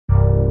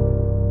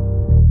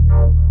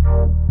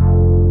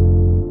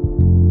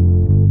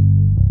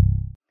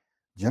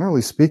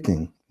generally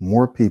speaking,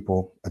 more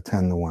people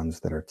attend the ones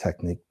that are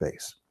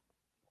technique-based.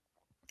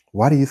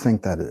 Why do you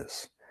think that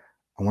is?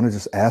 I want to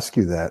just ask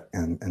you that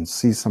and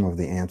see some of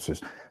the answers.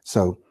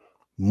 So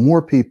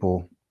more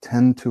people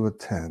tend to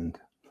attend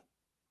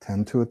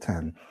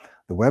the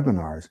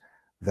webinars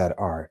that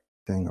are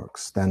or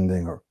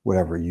extending or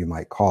whatever you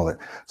might call it.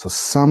 So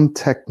some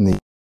technique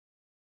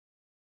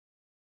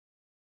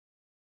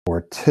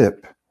or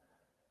tip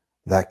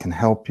that can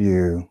help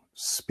you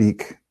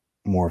speak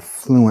more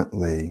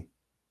fluently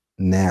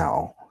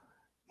now.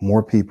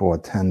 More people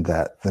attend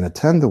that than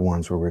attend the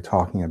ones where we're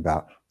talking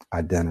about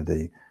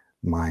identity,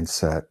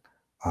 mindset,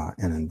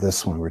 and in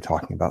this one we're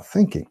talking about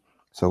thinking.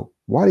 So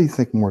why do you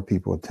think more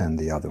people attend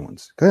the other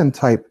ones? Go ahead and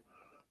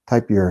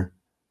type your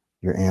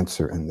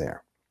answer in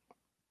there.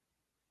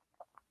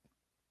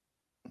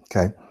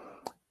 Okay,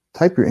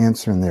 type your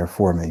answer in there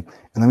for me,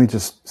 and let me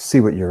just see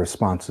what your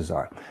responses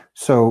are.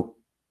 So,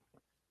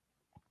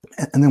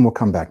 and then we'll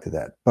come back to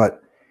that.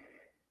 But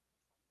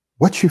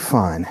what you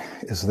find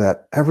is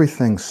that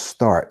everything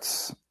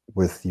starts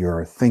with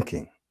your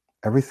thinking.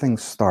 Everything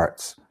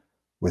starts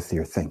with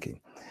your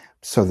thinking.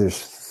 So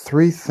there's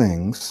three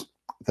things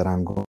that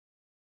I'm going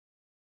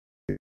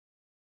to do.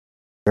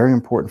 Very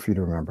important for you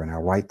to remember, and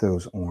I'll write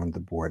those on the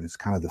board. It's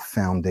kind of the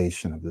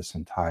foundation of this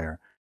entire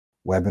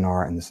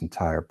webinar and this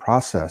entire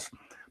process.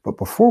 But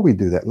before we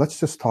do that,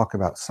 let's just talk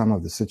about some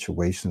of the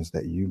situations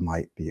that you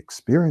might be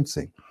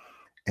experiencing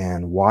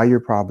and why you're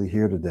probably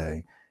here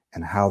today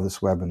and how this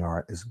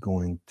webinar is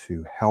going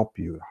to help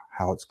you,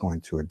 how it's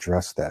going to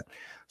address that.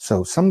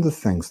 So some of the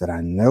things that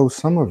I know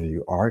some of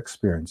you are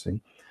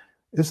experiencing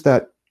is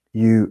that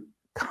you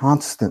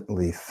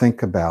constantly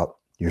think about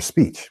your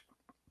speech.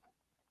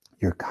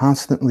 You're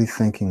constantly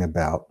thinking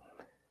about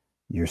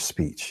your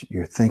speech.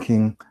 You're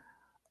thinking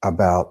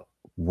about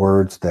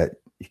words that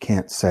you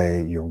can't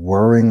say. You're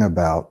worrying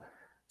about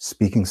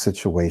speaking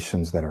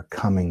situations that are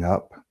coming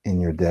up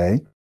in your day.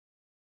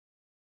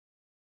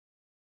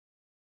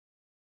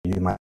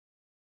 You might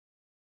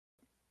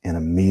in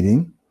a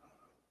meeting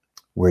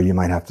where you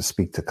might have to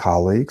speak to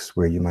colleagues,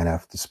 where you might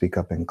have to speak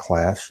up in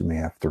class, you may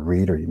have to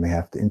read, or you may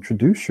have to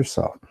introduce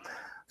yourself.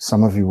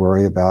 Some of you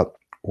worry about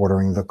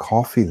ordering the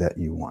coffee that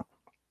you want.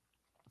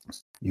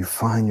 You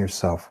find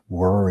yourself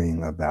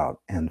worrying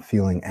about and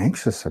feeling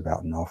anxious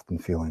about, and often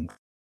feeling.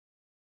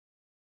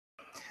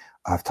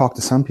 I've talked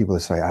to some people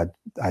that say,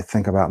 I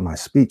think about my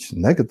speech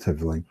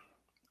negatively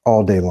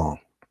all day long.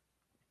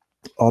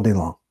 All day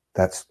long.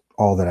 That's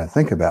all that I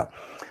think about.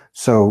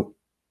 So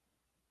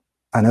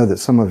I know that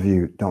some of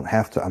you don't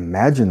have to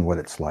imagine what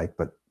it's like,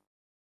 but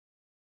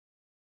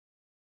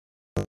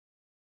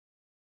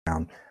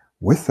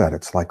with that,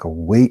 it's like a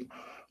weight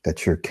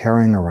that you're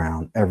carrying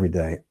around every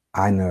day.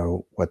 I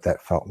know what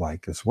that felt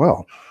like as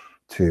well,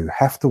 to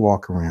have to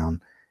walk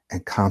around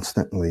and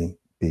constantly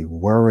be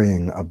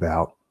worrying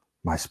about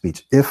my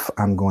speech. If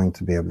I'm going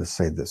to be able to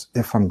say this,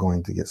 if I'm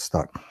going to get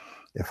stuck,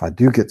 if I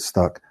do get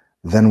stuck,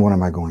 then what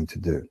am I going to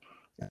do?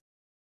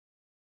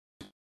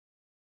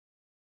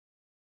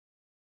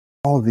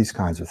 All of these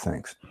kinds of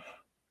things.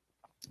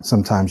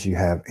 Sometimes you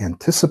have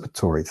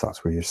anticipatory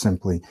thoughts where you're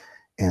simply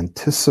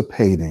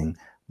anticipating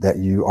that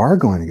you are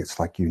going to get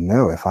stuck. You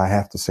know, if I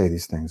have to say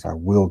these things, I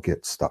will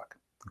get stuck.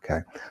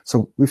 Okay.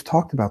 So we've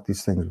talked about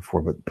these things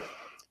before, but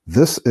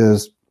this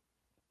is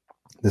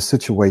the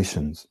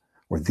situations,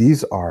 or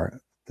these are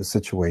the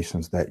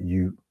situations that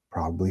you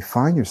probably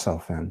find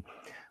yourself in,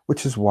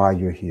 which is why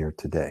you're here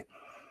today.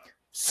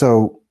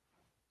 So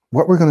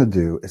what we're going to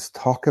do is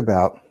talk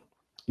about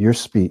your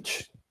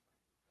speech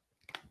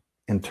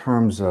in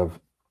terms of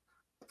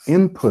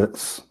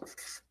inputs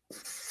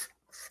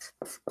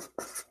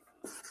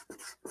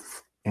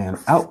and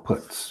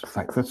outputs. In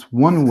fact, that's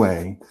one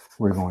way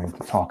we're going to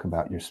talk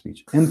about your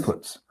speech,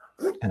 inputs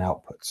and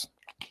outputs.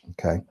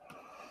 Okay.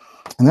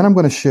 And then I'm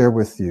going to share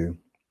with you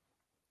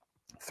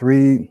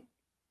three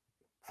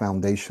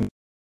foundation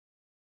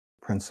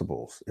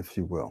principles, if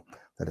you will,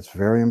 that it's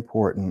very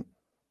important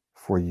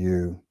for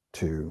you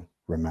to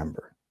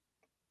remember.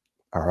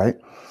 All right.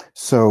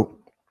 So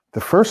the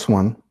first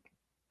one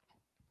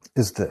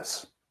is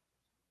this.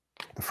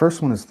 The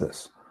first one is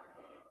this.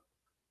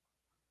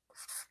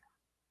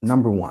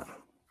 Number one,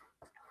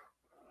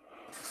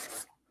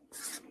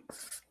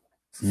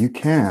 you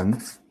can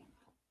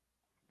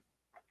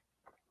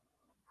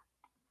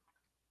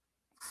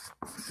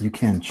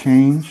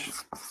change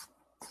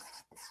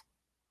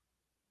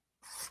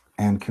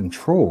and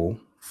control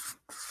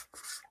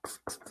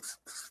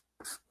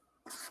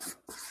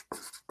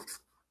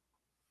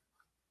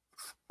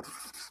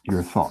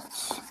your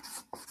thoughts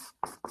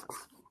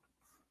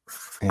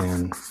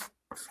and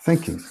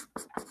thinking.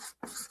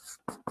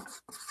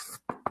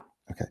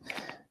 Okay.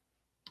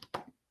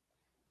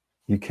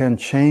 You can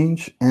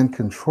change and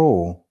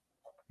control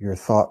your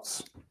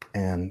thoughts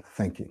and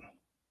thinking.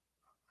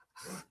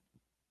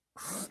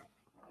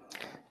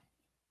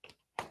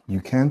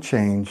 You can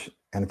change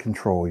and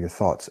control your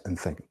thoughts and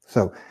thinking.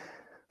 So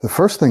the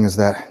first thing is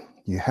that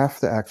you have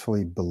to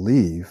actually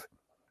believe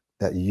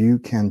that you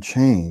can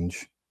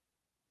change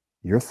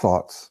your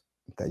thoughts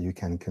that you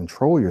can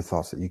control your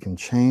thoughts, that you can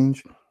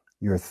change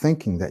your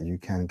thinking, that you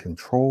can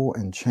control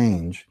and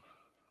change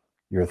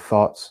your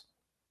thoughts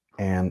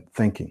and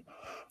thinking.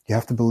 You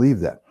have to believe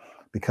that,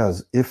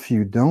 because if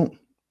you don't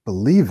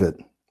believe it,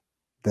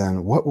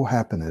 then what will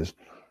happen is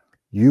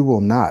you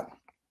will not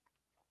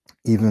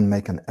even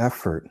make an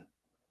effort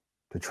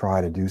to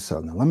try to do so.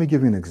 Now, let me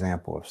give you an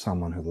example of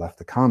someone who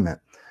left a comment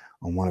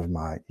on one of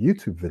my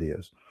YouTube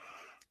videos.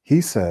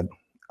 He said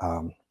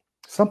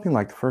something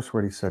like, the first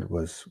word he said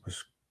was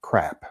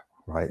crap,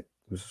 right? It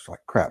was just like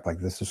crap, like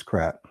this is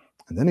crap.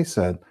 And then he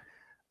said,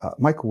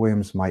 Michael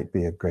Williams might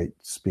be a great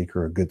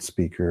speaker, a good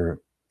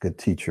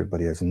teacher, but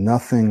he has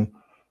nothing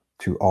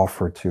to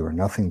offer to or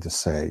nothing to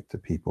say to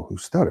people who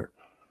stutter.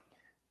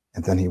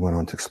 And then he went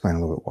on to explain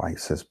a little bit why. He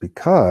says,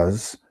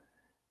 because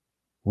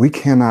we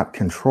cannot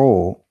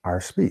control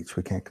our speech.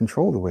 We can't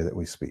control the way that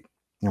we speak.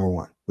 Number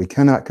one, we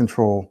cannot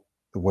control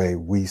the way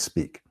we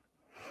speak.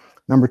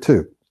 Number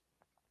two,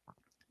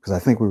 because I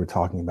think we were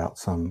talking about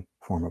some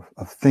form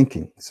of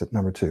thinking. He said,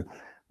 number two,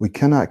 we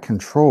cannot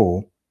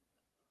control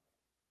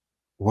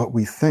what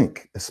we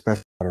think,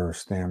 especially or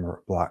stammer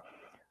or block.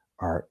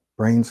 Our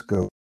brains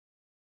go,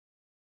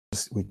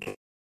 we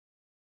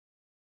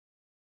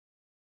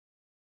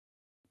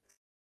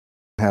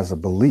has a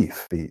belief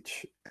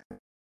speech.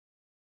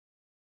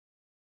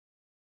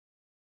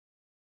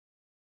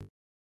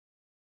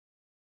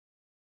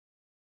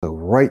 So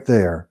right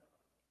there,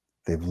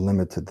 they've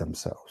limited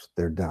themselves.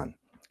 They're done.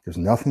 There's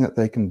nothing that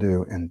they can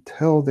do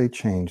until they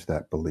change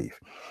that belief.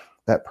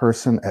 That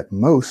person at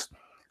most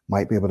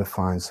might be able to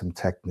find some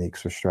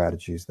techniques or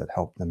strategies that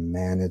help them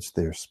manage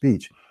their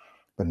speech.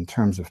 But in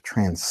terms of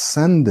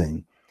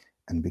transcending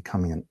and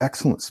becoming an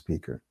excellent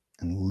speaker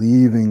and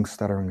leaving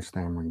stuttering,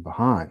 stammering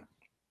behind,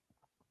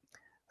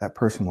 that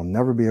person will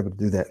never be able to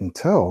do that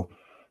until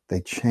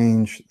they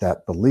change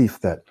that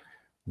belief that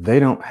they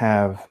don't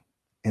have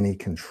any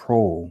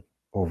control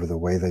over the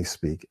way they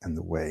speak and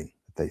the way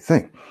that they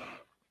think.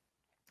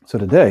 So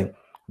today,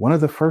 one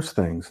of the first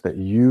things that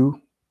you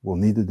will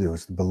need to do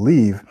is to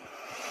believe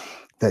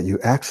that you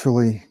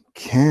actually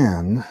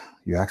can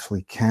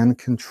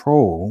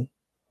control.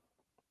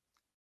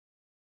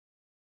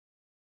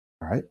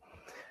 All right.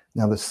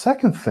 Now, the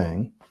second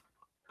thing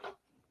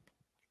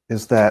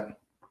is that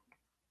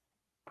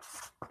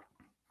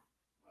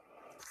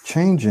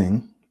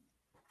changing,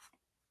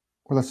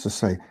 or let's just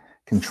say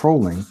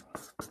controlling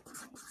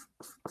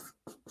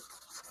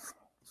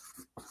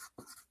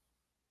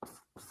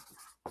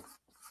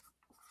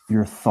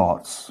your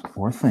thoughts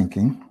or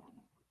thinking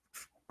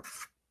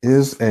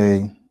is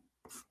a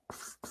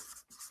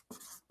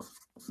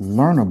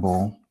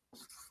learnable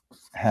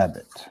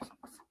habit.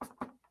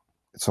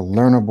 It's a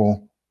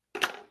learnable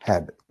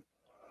habit.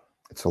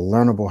 It's a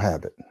learnable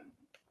habit.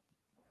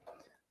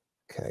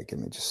 Okay, give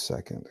me just a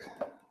second.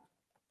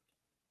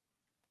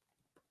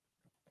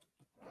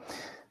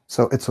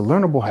 So it's a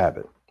learnable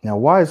habit. Now,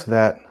 why is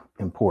that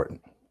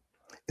important?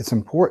 It's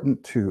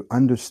important to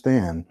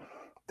understand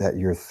that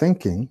your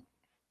thinking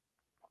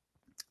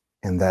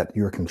and that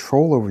your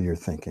control over your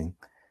thinking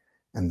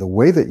and the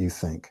way that you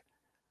think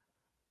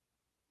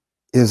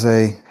is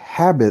a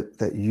habit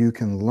that you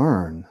can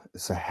learn.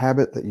 It's a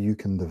habit that you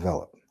can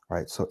develop,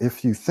 right? So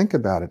if you think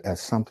about it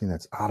as something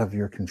that's out of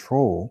your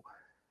control,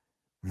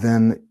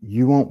 then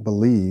you won't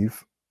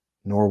believe,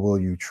 nor will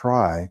you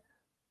try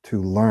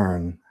to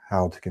learn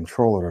how to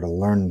control it or to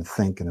learn to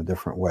think in a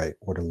different way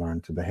or to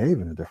learn to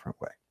behave in a different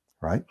way,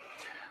 right?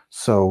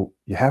 So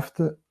you have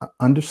to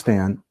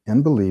understand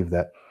and believe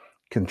that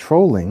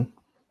controlling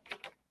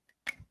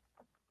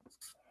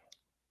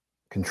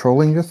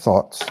your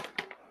thoughts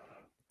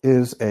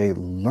is a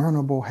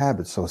learnable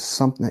habit. So it's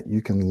something that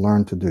you can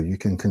learn to do. You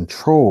can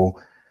control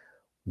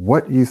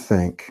what you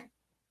think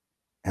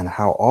and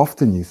how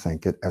often you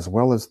think it, as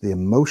well as the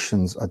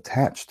emotions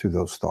attached to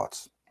those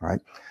thoughts,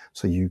 right?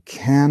 So you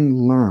can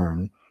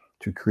learn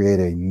to create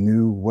a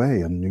new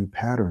way, a new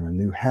pattern, a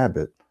new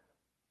habit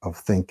of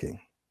thinking.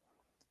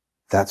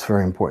 That's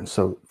very important.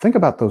 So think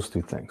about those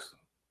two things.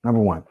 Number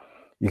one,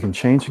 you can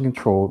change and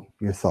control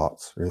your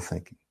thoughts or your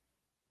thinking.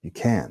 You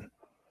can.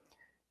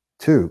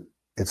 Two,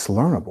 it's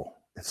learnable.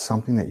 It's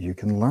something that you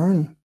can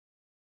learn.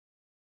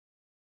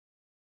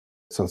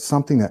 So it's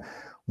something that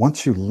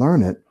once you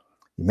learn it,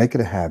 you make it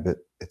a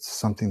habit. It's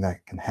something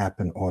that can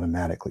happen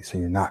automatically. So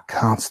you're not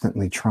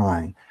constantly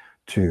trying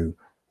to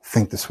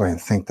think this way and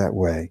think that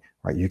way,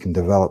 right? You can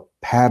develop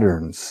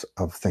patterns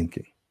of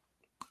thinking.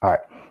 All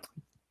right,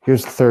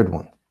 here's the third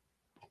one.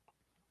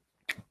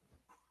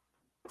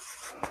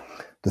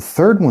 The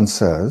third one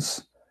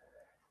says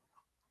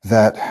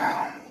that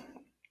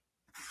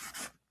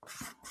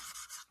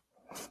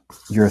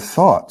your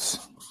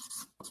thoughts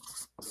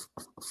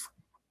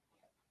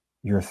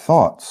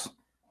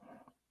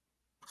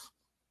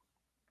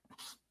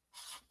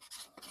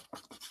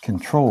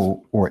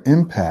control or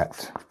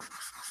impact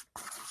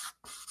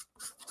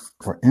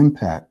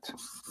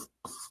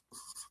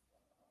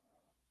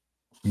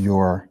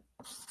your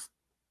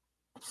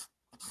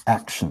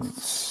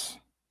actions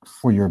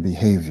or your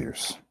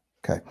behaviors.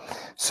 Okay,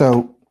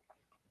 so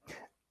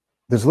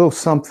there's a little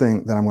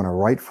something that I'm going to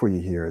write for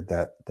you here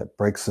that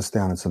breaks this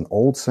down. It's an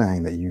old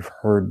saying that you've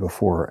heard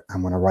before.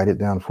 I'm going to write it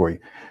down for you.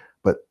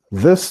 But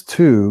this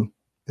too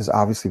is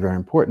obviously very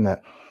important,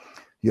 that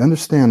you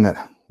understand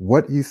that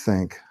what you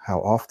think,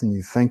 how often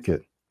you think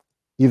it,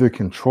 either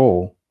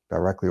control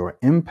directly or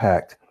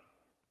impact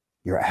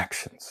your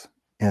actions.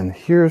 And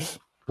here's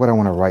what I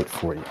want to write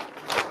for you.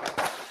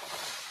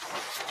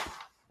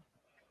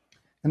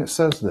 And it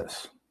says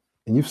this,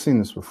 and you've seen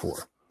this before.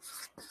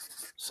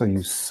 So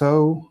you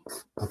sow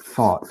a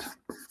thought,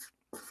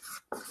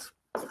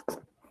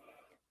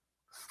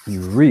 you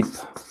reap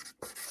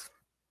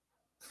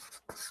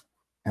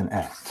an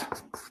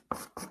act.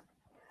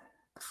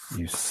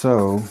 You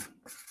sow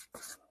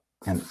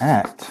an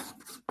act,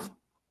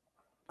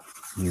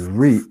 you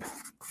reap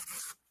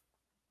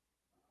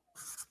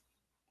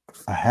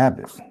a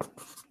habit.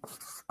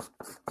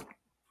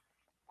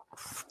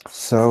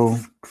 Sow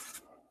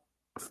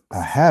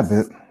a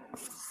habit,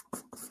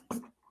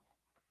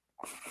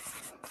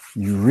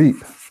 you reap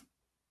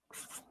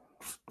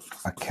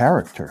a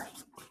character.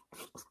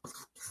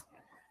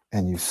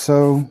 And you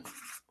sow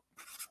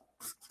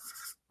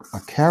a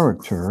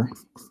character,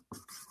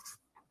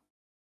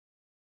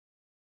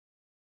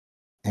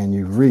 and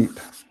you reap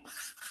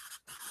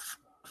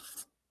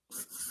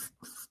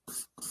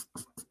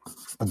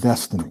a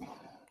destiny.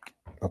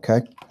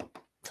 Okay?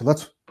 So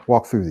let's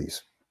walk through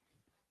these.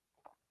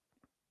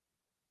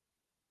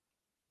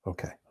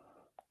 Okay.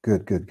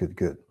 Good, good, good,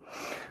 good.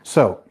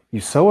 So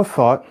you sow a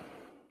thought,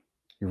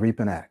 you reap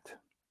an act.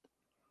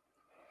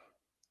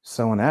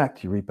 Sow an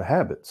act, you reap a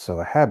habit. Sow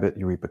a habit,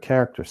 you reap a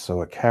character.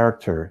 Sow a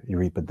character, you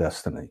reap a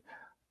destiny.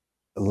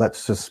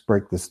 Let's just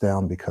break this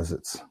down because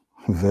it's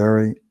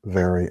very,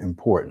 very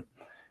important.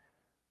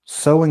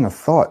 Sowing a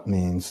thought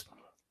means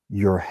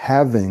you're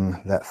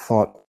having that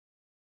thought,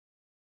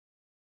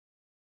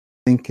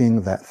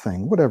 thinking that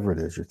thing, whatever it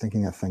is, you're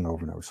thinking that thing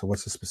over and over. So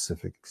what's a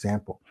specific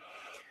example?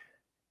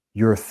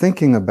 You're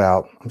thinking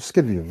about, I'm just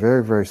giving you a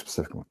very, very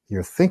specific one.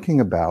 You're thinking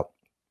about,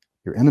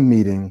 you're in a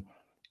meeting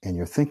and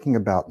you're thinking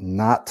about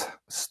not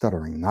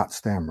stuttering, not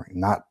stammering,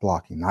 not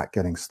blocking, not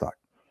getting stuck.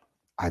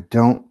 I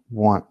don't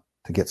want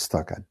to get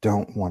stuck. I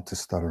don't want to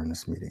stutter in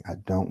this meeting. I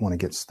don't want to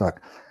get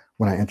stuck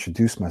when I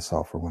introduce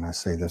myself or when I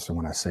say this or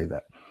when I say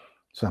that.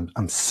 So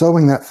I'm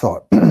sowing that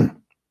thought.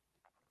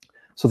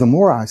 So the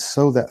more I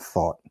sow that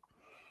thought,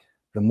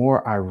 the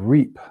more I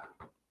reap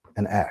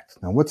an act.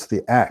 Now, what's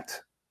the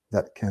act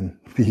that can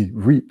be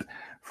reaped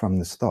from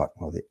this thought?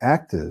 Well, the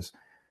act is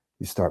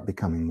you start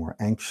becoming more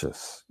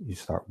anxious. You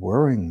start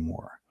worrying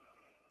more.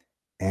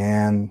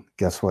 And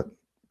guess what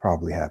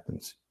probably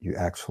happens? You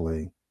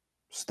actually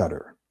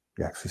stutter.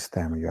 You actually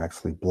stammer. You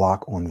actually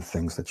block on the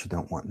things that you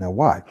don't want. Now,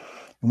 why?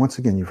 And once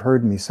again, you've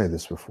heard me say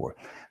this before.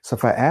 So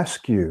if I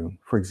ask you,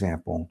 for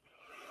example,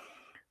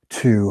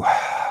 to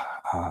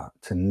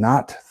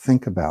not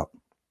think about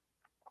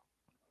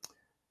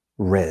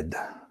red,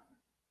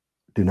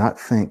 do not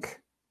think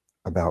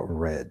about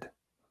red.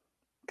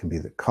 It can be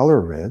the color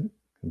red,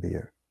 it can be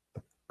a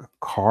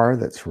car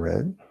that's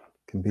red,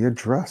 it can be a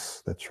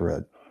dress that's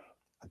red.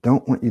 I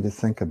don't want you to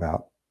think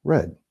about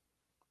red.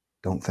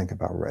 Don't think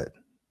about red.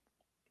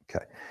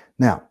 Okay.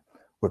 Now,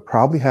 what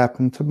probably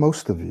happened to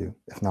most of you,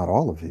 if not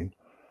all of you,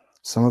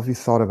 some of you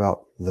thought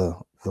about the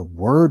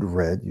word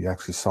red. You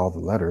actually saw the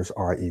letters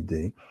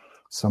R-E-D.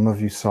 Some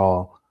of you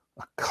saw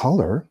a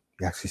color.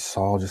 You actually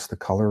saw just the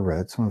color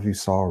red. Some of you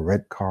saw a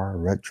red car, a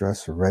red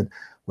dress, a red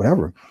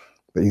whatever.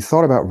 But you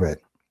thought about red.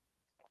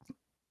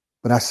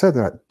 But I said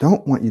that I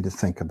don't want you to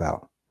think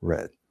about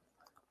red.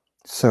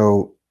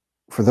 So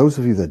for those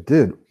of you that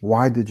did,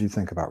 why did you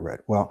think about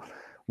red? Well,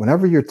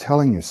 whenever you're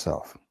telling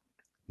yourself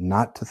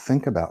not to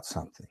think about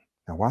something,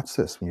 now watch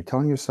this, when you're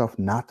telling yourself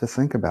not to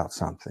think about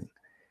something,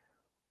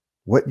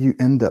 what you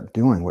end up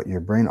doing, what your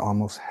brain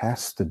almost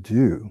has to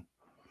do,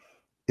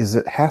 is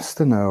it has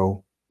to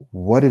know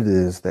what it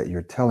is that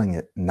you're telling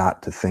it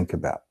not to think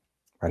about,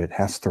 right? It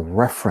has to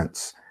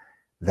reference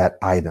that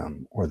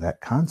item or that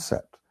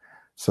concept.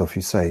 So if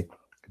you say,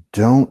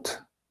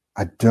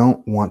 I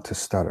don't want to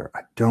stutter.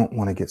 I don't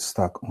want to get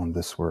stuck on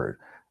this word.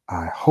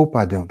 I hope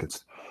I don't get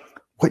stuck.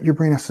 What your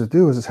brain has to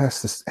do is it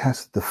has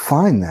to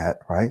define that,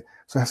 right?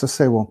 So it has to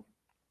say, well,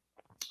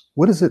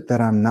 what is it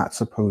that I'm not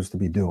supposed to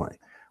be doing?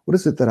 What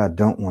is it that I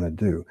don't want to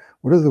do?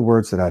 What are the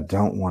words that I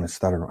don't want to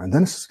stutter on? And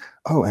then it's,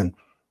 oh, and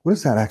what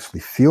does that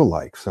actually feel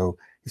like? So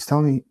he's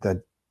telling me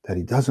that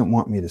he doesn't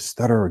want me to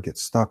stutter or get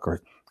stuck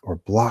or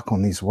block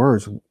on these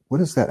words. What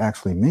does that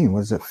actually mean? What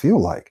does it feel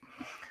like?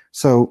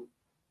 So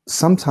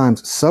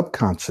sometimes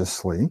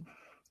subconsciously,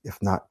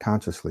 if not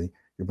consciously,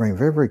 your brain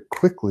very, very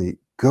quickly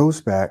goes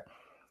back,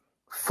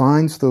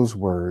 finds those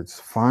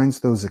words, finds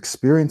those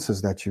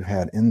experiences that you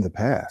had in the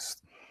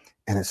past.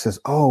 And it says,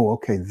 oh,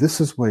 okay, this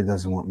is what he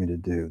doesn't want me to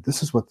do.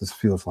 This is what this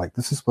feels like.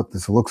 This is what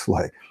this looks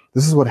like.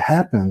 This is what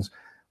happens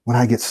when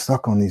I get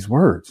stuck on these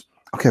words.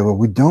 Okay, well,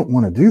 we don't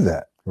want to do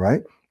that,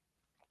 right?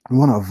 We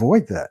want to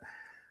avoid that.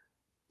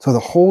 So the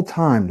whole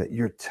time that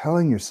you're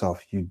telling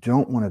yourself you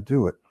don't want to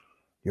do it,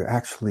 you're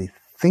actually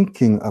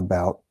thinking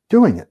about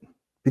doing it.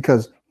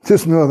 Because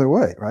There's no other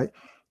way, right?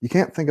 You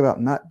can't think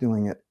about not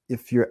doing it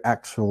if you're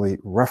actually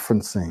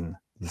referencing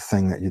the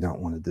thing that you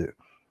don't want to do.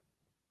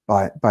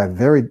 By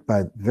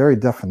very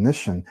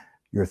definition,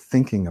 you're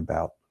thinking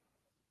about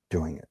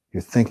doing it.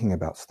 You're thinking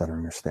about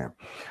stuttering or stammering.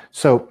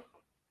 So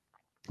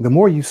the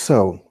more you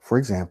sow, for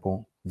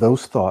example,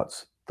 those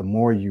thoughts, the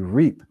more you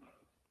reap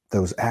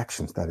those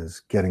actions, that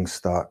is getting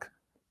stuck,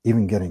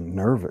 even getting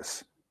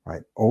nervous,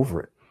 right,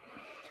 over it.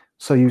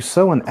 So you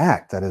sow an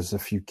act, that is,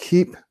 if you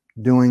keep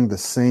doing the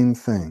same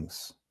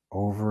things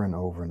over and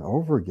over and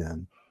over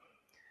again,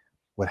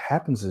 what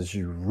happens is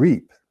you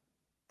reap,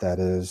 that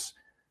is,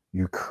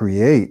 you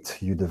create,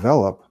 you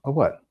develop a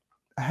what?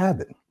 A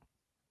habit.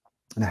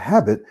 And a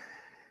habit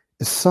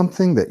is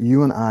something that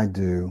you and I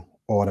do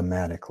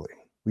automatically.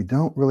 We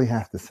don't really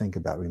have to think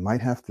about it. We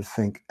might have to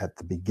think at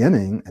the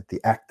beginning, at the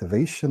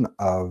activation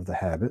of the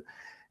habit,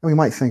 and we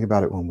might think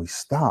about it when we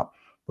stop,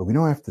 but we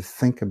don't have to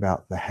think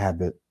about the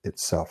habit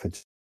itself.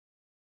 It's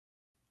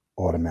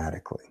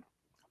automatically.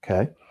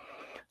 Okay?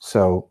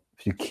 So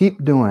if you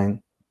keep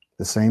doing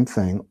the same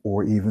thing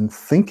or even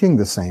thinking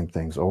the same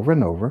things over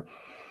and over,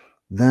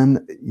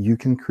 then you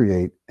can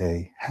create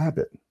a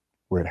habit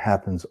where it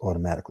happens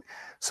automatically.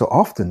 So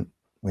often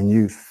when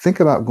you think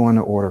about going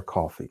to order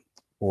coffee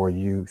or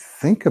you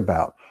think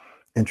about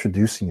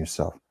introducing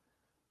yourself,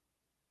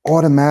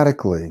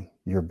 automatically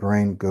your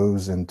brain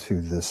goes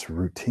into this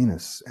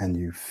routineness and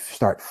you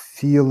start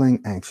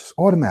feeling anxious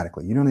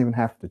automatically. You don't even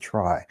have to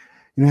try.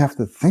 You don't have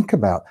to think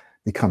about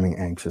becoming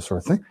anxious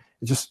or think.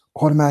 It just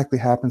automatically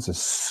happens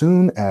as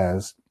soon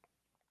as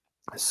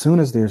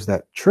there's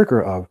that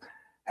trigger of,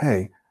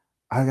 hey,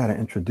 I got to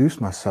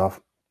introduce myself.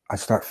 I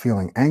start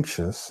feeling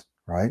anxious,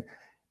 right?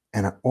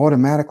 And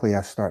automatically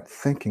I start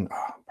thinking,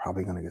 oh, I'm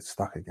probably going to get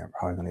stuck again.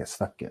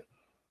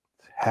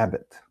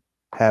 Habit,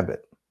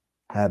 habit,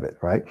 habit,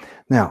 right?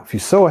 Now, if you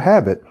sow a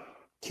habit,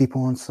 keep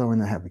on sowing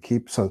the habit.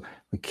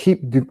 We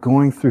keep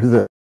going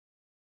through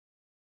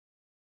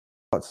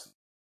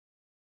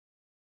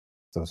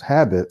those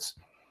habits.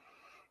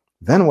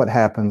 Then what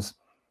happens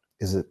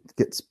is it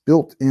gets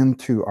built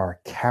into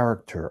our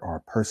character,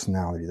 our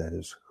personality, that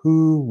is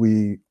who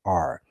we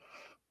are.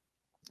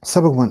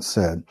 Someone once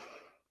said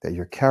that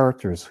your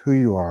character is who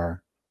you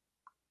are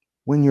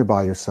when you're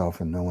by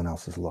yourself and no one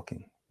else is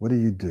looking. What do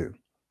you do?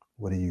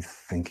 What are you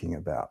thinking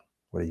about?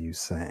 What are you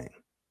saying?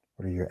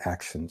 What are your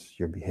actions,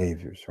 your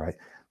behaviors, right?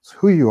 It's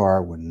who you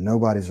are when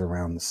nobody's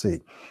around to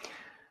see.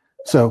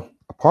 So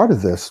a part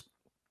of this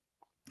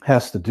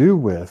has to do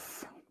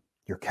with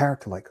your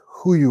character, like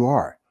who you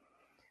are.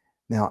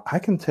 Now, I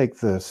can take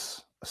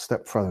this a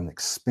step further and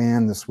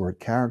expand this word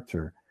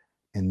character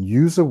and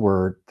use a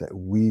word that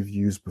we've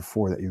used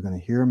before that you're going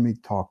to hear me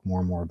talk more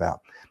and more about.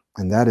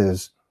 And that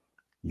is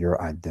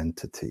your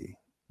identity,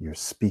 your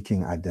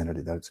speaking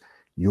identity. That's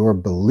your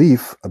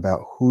belief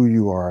about who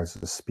you are as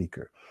a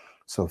speaker.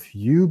 So if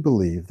you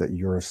believe that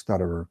you're a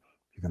stutterer,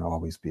 you're going to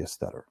always be a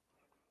stutterer.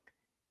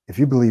 If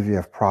you believe you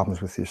have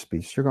problems with your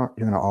speech, you're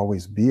going to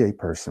always be a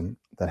person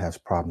that has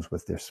problems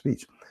with their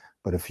speech.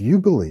 But if you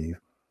believe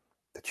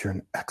that you're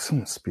an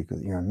excellent speaker,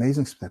 that you're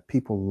amazing, that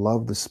people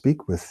love to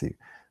speak with you,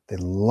 they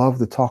love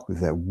to talk with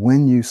you, that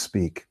when you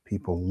speak,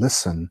 people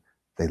listen,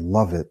 they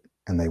love it,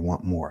 and they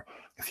want more.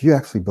 If you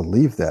actually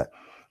believe that,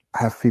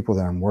 I have people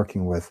that I'm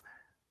working with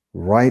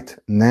right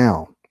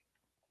now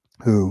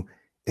who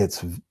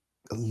it's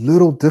a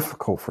little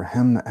difficult for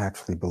him to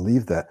actually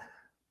believe that,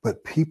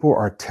 but people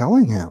are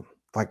telling him,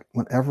 like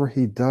whenever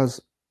he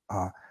does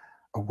a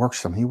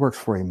workshop, he works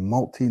for a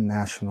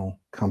multinational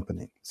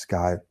company. This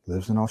guy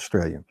lives in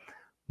Australia,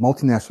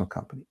 multinational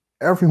company.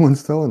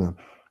 Everyone's telling him,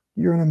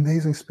 you're an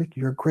amazing speaker.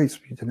 You're a great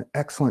speaker. You did an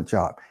excellent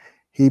job.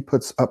 He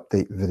puts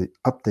update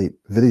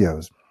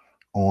videos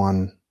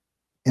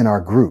in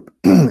our group,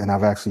 and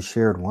I've actually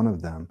shared one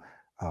of them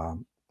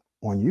on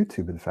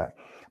YouTube. In fact,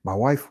 my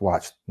wife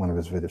watched one of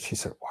his videos. She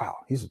said, wow,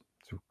 he's a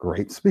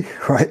great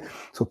speaker, right?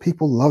 So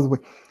people love the way.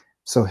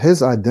 So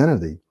his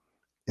identity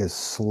is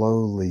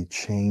slowly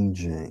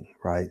changing,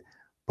 right?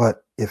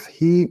 But if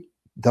he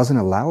doesn't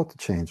allow it to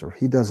change, or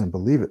he doesn't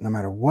believe it, no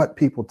matter what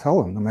people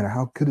tell him, no matter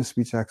how good his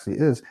speech actually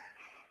is,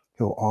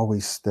 he'll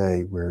always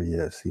stay where he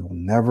is. He will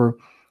never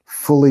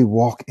fully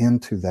walk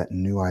into that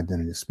new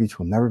identity. His speech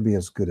will never be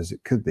as good as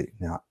it could be.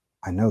 Now,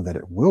 I know that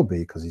it will be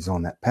because he's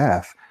on that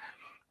path,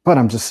 but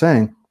I'm just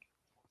saying,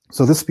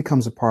 so this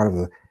becomes a part of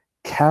the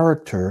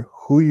character,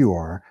 who you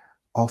are,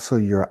 also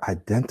your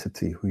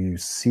identity, who you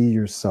see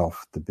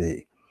yourself to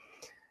be.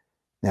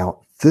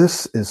 Now,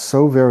 this is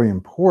so very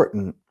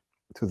important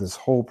to this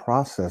whole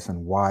process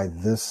and why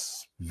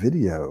this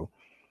video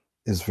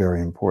is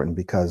very important,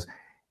 because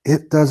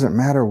it doesn't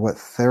matter what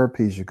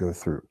therapies you go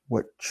through,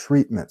 what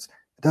treatments,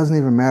 it doesn't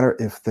even matter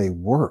if they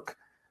work.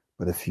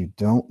 But if you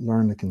don't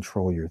learn to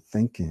control your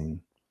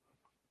thinking,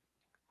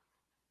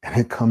 and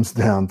it comes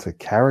down to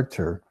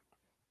character,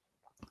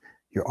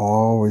 you're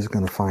always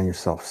going to find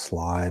yourself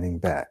sliding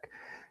back.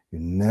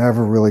 You're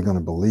never really going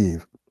to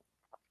believe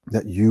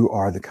that you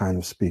are the kind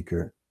of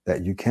speaker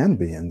that you can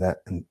be, and that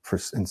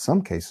in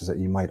some cases that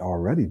you might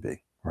already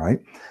be, right?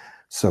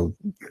 So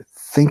your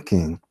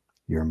thinking,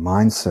 your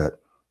mindset,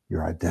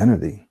 your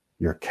identity,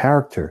 your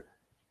character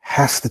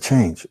has to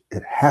change.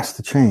 It has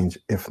to change.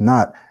 If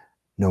not,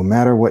 no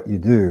matter what you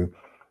do,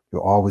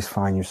 you'll always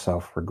find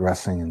yourself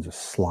regressing and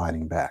just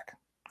sliding back.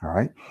 All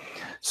right.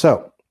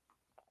 So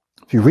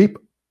if you reap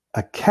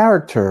a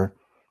character,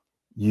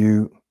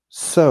 you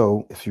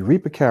sow. If you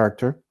reap a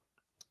character,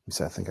 you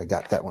say, I think I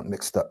got that one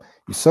mixed up.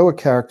 You sow a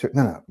character.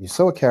 No. You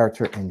sow a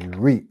character and you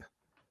reap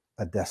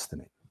a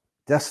destiny.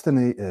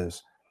 Destiny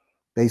is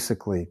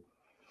basically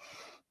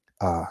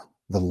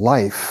the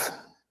life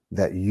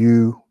that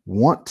you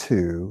want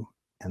to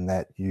and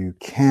that you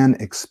can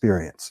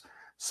experience.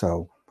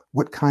 So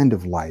what kind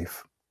of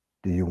life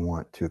do you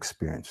want to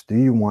experience? Do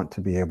you want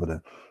to be able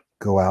to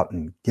go out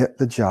and get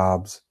the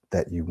jobs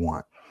that you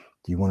want?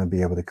 Do you want to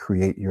be able to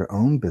create your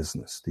own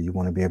business? Do you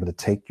want to be able to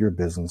take your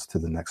business to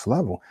the next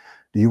level?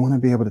 Do you want to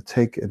be able to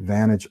take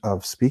advantage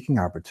of speaking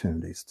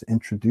opportunities, to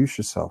introduce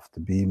yourself, to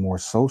be more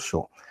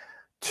social,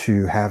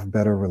 to have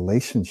better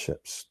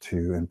relationships,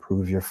 to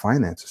improve your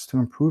finances, to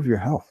improve your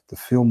health, to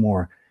feel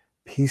more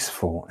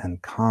peaceful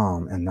and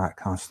calm and not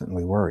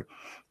constantly worried?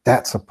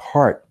 That's a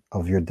part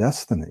of your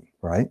destiny,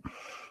 right?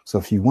 So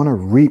if you want to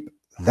reap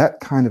that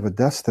kind of a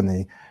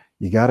destiny,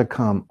 you got to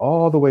come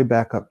all the way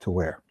back up to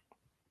where?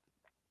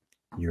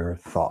 Your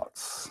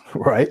thoughts,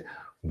 right?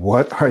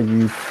 What are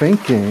you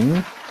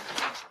thinking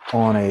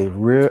on a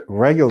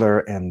regular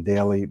and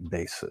daily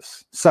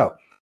basis? So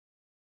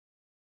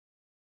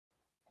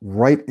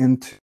right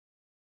into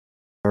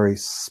very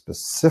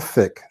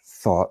specific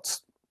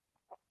thoughts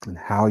and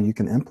how you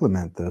can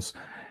implement this.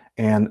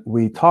 And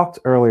we talked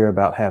earlier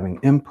about having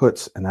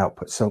inputs and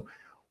outputs. So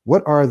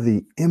what are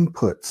the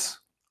inputs?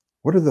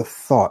 What are the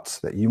thoughts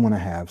that you want to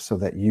have so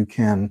that you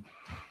can,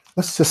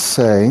 let's just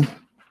say,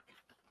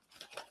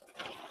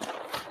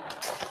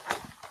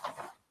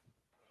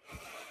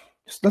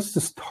 let's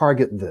just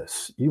target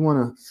this. You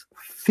want to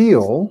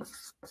feel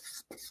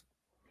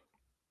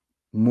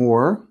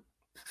more,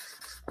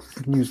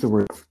 you can use the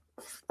word,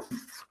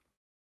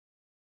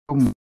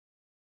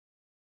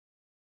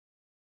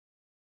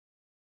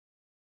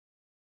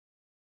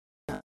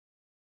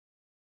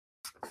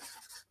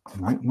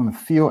 right? We want to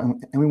feel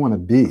and we want to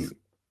be,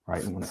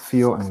 right? We want to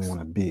feel and we want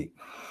to be.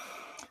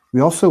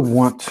 We also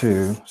want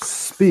to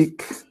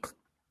speak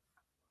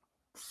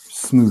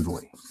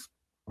smoothly,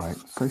 right?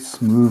 Say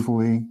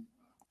smoothly,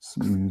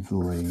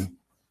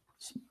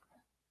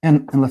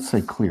 and let's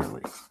say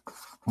clearly. I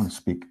want to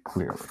speak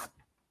clearly.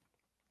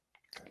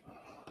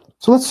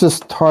 So let's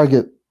just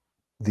target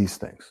these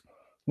things.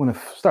 We want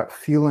to start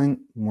feeling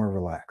more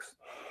relaxed,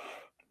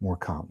 more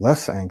calm,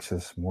 less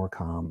anxious, more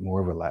calm,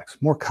 more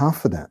relaxed, more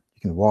confident.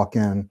 You can walk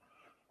in,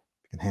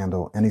 you can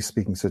handle any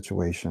speaking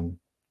situation,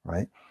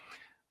 right?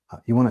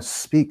 You want to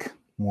speak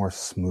more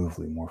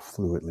smoothly, more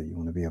fluidly. You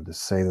want to be able to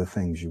say the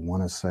things you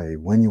want to say,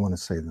 when you want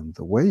to say them,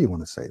 the way you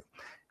want to say them.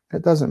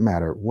 It doesn't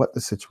matter what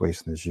the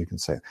situation is, you can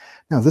say it.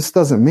 Now, this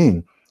doesn't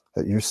mean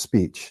that your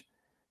speech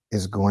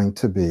is going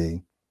to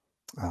be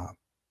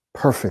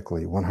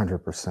perfectly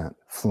 100%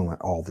 fluent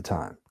all the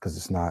time, because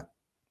it's not.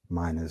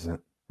 Mine isn't,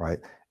 right?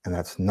 And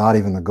that's not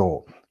even the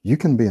goal. You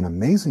can be an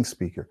amazing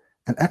speaker,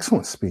 an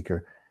excellent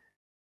speaker,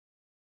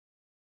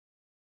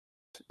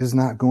 is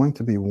not going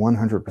to be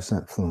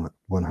 100% fluent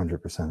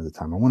 100% of the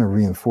time. I want to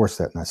reinforce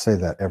that, and I say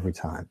that every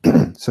time.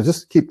 So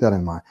just keep that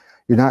in mind.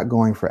 You're not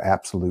going for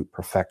absolute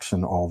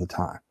perfection all the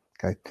time,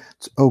 okay?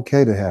 It's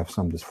okay to have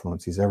some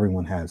disfluencies.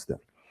 Everyone has them.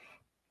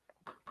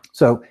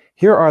 So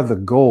here are the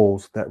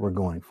goals that we're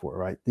going for,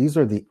 right? These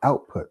are the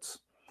outputs.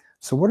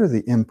 So what are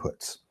the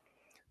inputs?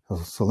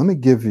 So let me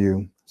give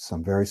you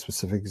some very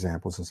specific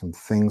examples and some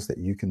things that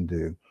you can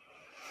do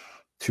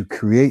to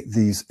create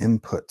these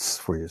inputs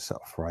for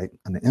yourself, right?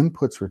 And the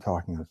inputs we're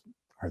talking about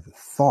are the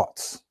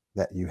thoughts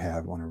that you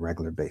have on a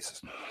regular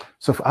basis.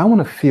 So if I want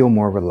to feel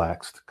more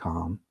relaxed,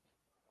 calm,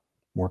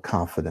 more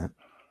confident,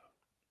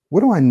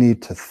 what do I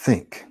need to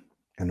think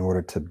in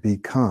order to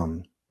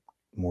become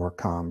more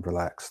calm,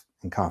 relaxed,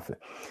 and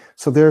confident?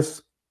 So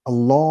there's a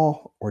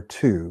law or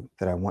two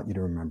that I want you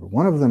to remember.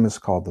 One of them is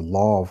called the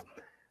law of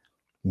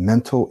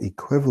mental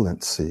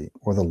equivalency,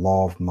 or the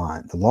law of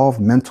mind. The law of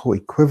mental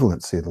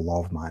equivalency, the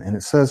law of mind. And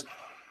it says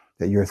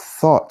that your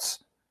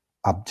thoughts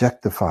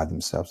objectify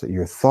themselves, that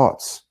your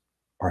thoughts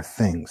are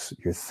things.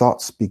 Your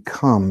thoughts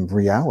become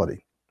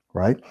reality,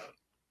 right?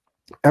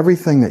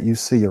 Everything that you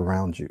see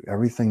around you,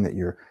 everything that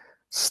you're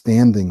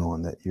standing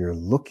on, that you're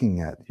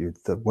looking at,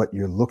 what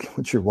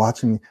you're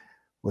watching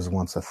was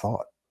once a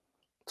thought.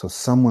 So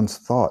someone's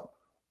thought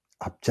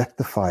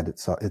objectified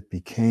itself. It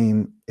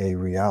became a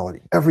reality.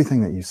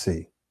 Everything that you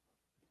see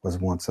was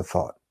once a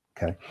thought,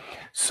 okay?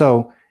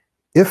 So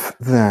if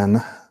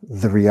then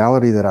the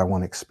reality that I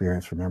want to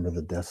experience, remember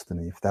the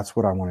destiny, if that's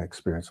what I want to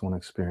experience, I want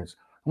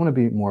to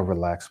be more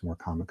relaxed, more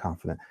calm and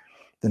confident,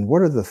 then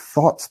what are the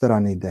thoughts that I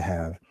need to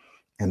have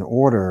in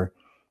order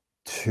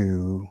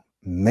to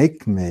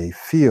make me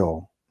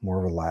feel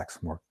more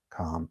relaxed, more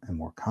calm, and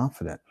more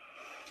confident?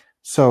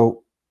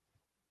 So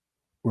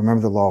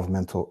remember the law of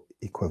mental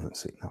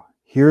equivalency. Now,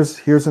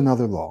 here's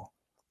another law.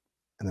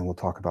 and then we'll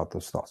talk about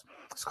those thoughts.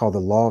 It's called the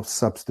law of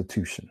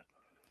substitution.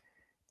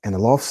 And the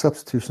law of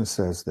substitution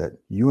says that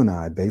you and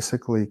I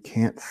basically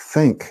can't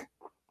think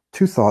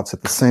two thoughts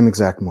at the same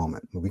exact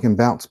moment. We can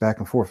bounce back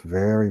and forth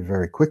very,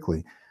 very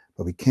quickly,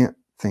 but we can't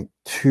think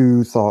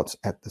two thoughts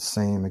at the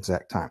same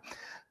exact time.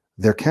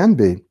 There can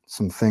be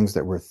some things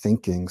that we're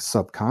thinking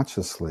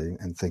subconsciously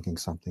and thinking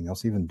something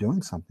else, even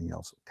doing something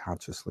else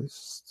consciously.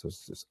 So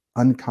it's just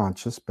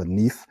unconscious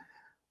beneath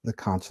the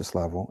conscious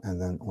level. And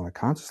then on a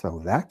conscious level,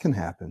 that can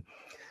happen.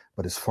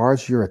 But as far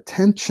as your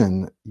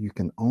attention, you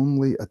can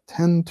only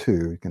attend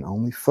to, you can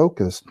only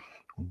focus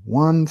on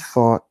one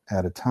thought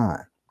at a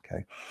time.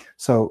 Okay.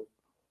 So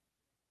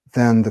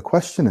then the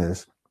question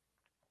is,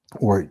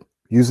 or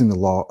using the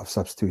law of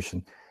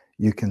substitution,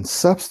 you can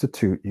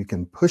substitute, you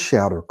can push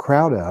out or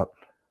crowd out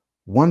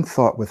one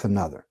thought with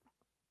another.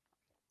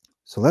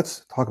 So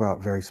let's talk about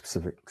a very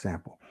specific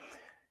example.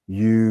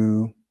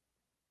 You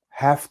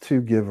have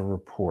to give a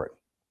report,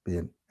 be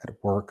it at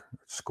work or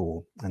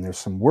school, and there's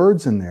some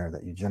words in there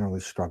that you generally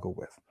struggle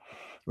with.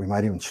 We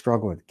might even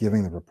struggle with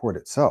giving the report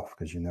itself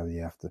because you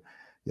have to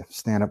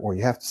stand up, or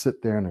you have to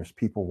sit there and there's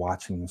people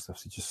watching and stuff.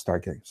 So you just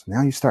start getting, so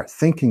now you start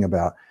thinking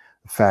about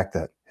the fact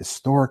that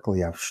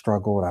historically I've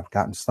struggled, I've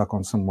gotten stuck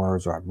on some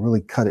words, or I've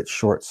really cut it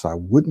short so I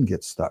wouldn't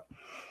get stuck.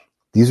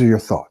 These are your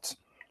thoughts.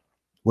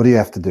 What do you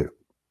have to do?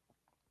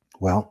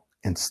 Well,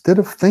 instead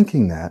of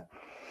thinking that,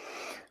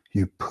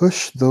 you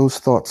push those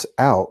thoughts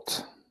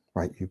out,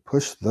 right? You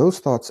push those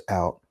thoughts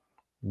out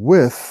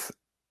with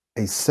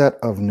a set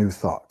of new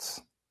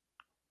thoughts.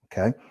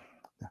 Okay?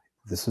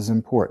 This is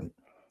important.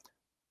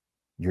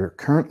 You're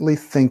currently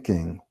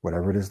thinking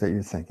whatever it is that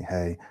you're thinking.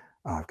 Hey,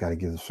 I've got to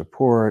give this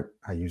report.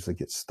 I usually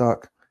get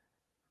stuck.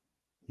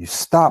 You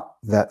stop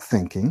that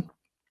thinking,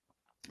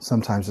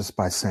 sometimes just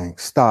by saying,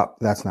 stop,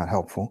 that's not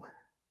helpful.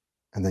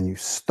 And then you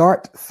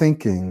start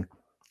thinking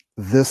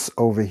this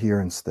over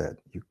here instead.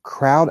 You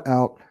crowd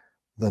out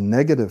the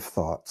negative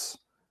thoughts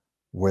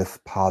with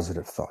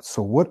positive thoughts.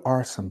 So what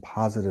are some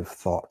positive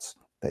thoughts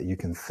that you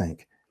can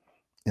think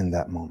in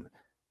that moment?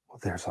 Well,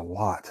 there's a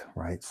lot,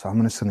 right? So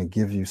I'm just going to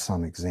give you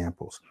some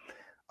examples.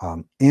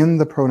 In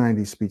the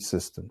Pro-90 speech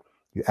system,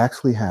 you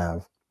actually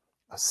have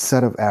a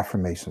set of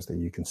affirmations that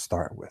you can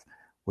start with.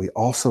 We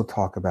also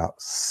talk about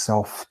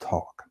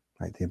self-talk,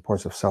 right? The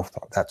importance of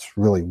self-talk. That's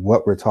really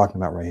what we're talking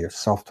about right here,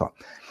 self-talk.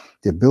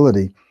 The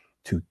ability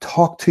to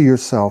talk to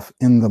yourself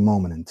in the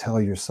moment and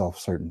tell yourself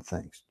certain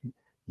things.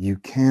 You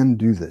can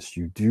do this.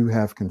 You do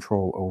have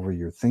control over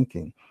your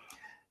thinking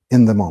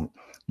in the moment.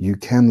 You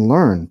can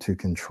learn to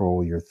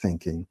control your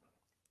thinking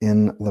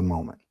in the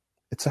moment.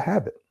 It's a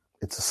habit.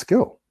 It's a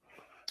skill.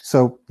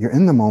 So you're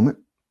in the moment.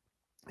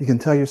 You can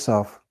tell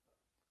yourself,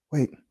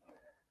 wait,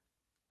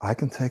 I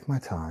can take my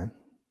time.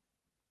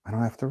 I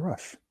don't have to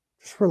rush.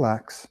 Just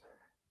relax.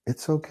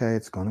 It's okay.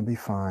 It's going to be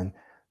fine.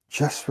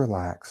 Just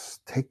relax.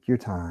 Take your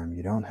time.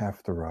 You don't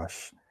have to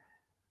rush.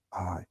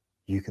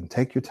 You can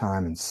take your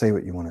time and say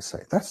what you want to say.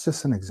 That's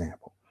just an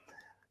example.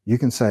 You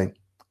can say,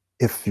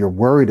 if you're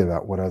worried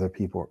about what other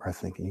people are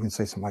thinking, you can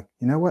say something like,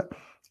 you know what?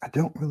 I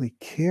don't really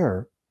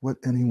care what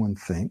anyone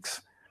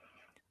thinks.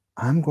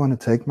 I'm going to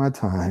take my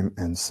time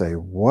and say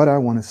what I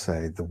want to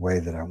say the way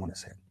that I want to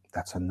say it.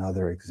 That's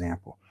another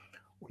example.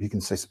 You can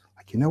say,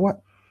 like, you know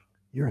what?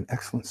 You're an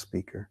excellent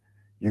speaker.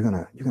 You're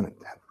gonna have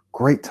a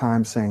great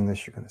time saying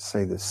this. You're going to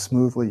say this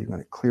smoothly. You're going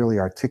to clearly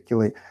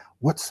articulate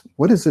what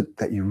is it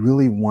that you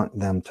really want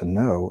them to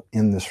know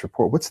in this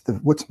report.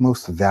 What's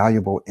most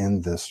valuable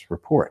in this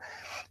report,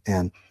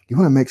 and you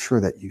want to make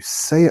sure that you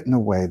say it in a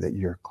way that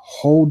you're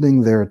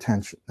holding their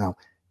attention. Now,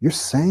 you're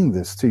saying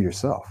this to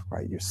yourself,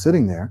 right? You're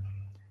sitting there,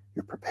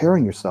 you're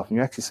preparing yourself, and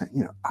you're actually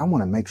saying, I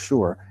want to make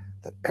sure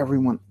that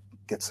everyone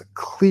gets a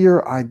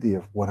clear idea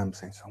of what I'm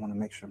saying. So I want to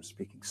make sure I'm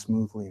speaking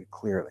smoothly and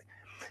clearly.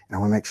 And I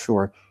want to make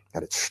sure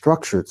that it's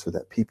structured so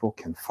that people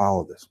can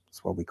follow this.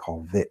 It's what we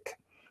call VIC.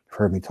 You've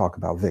heard me talk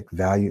about VIC,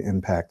 value,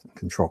 impact, and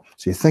control.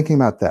 So you're thinking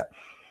about that.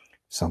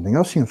 Something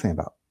else you can think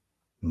about,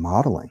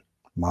 modeling.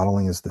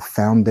 Modeling is the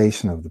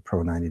foundation of the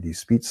Pro-90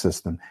 speech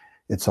system.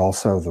 It's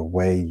also the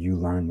way you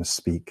learn to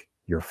speak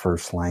your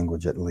first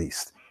language, at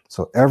least.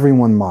 So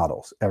everyone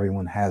models.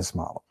 Everyone has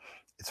modeled.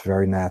 It's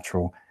very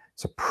natural.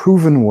 It's a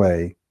proven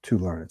way to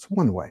learn. It's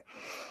one way.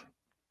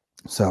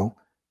 So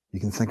you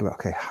can think about,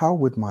 okay, how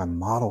would my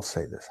model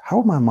say this? How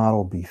would my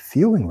model be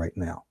feeling right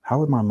now? How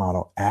would my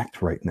model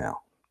act right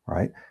now,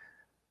 right?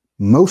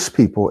 Most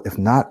people, if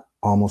not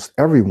almost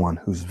everyone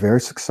who's very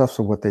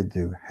successful at what they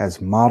do, has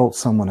modeled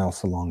someone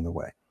else along the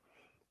way.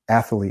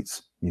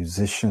 Athletes,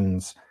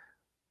 musicians,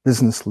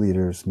 business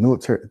leaders,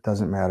 military, it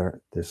doesn't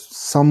matter. There's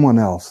someone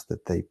else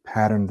that they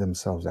patterned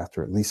themselves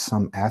after, at least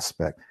some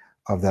aspect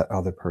of that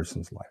other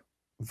person's life.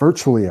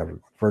 Virtually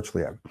everyone.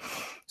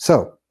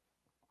 So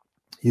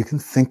you can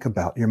think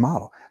about your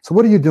model. So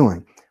what are you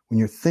doing? When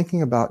you're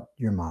thinking about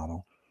your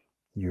model,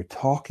 you're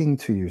talking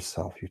to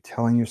yourself. You're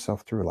telling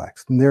yourself to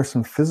relax. And there are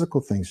some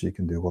physical things you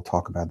can do. We'll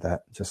talk about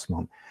that in just a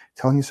moment.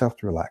 Telling yourself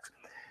to relax.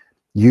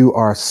 You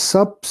are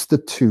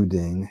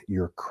substituting,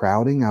 you're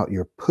crowding out,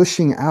 you're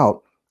pushing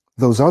out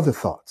those other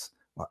thoughts.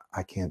 Well,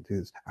 I can't do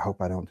this. I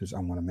hope I don't do this. I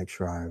want to make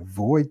sure I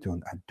avoid doing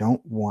it. I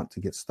don't want to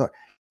get stuck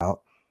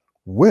out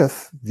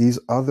with these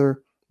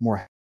other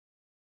more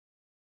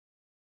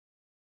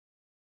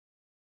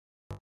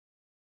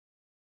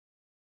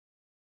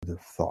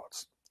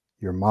thoughts.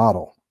 Your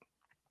model,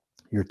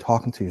 you're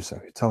talking to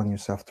yourself, you're telling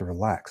yourself to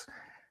relax,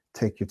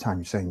 take your time.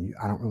 You're saying,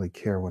 I don't really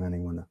care what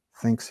anyone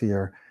thinks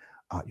here.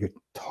 You're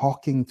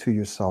talking to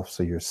yourself,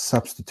 so you're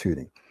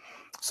substituting.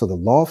 So the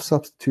law of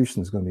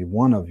substitution is going to be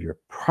one of your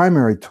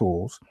primary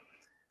tools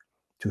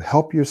to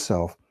help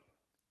yourself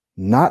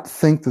not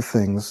think the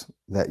things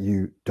that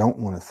you don't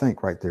want to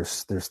think, right?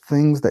 There's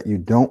things that you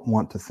don't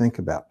want to think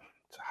about.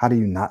 So how do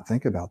you not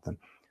think about them?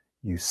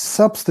 You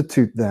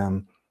substitute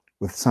them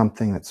with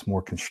something that's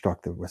more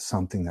constructive, with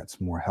something that's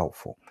more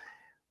helpful.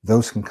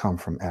 Those can come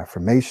from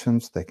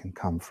affirmations. They can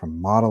come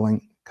from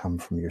modeling, come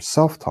from your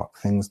self-talk,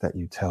 things that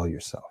you tell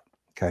yourself,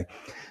 okay?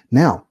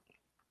 Now,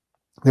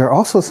 there are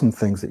also some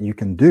things that you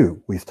can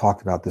do. We've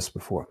talked about this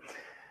before.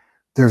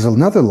 There's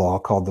another law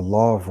called the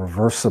law of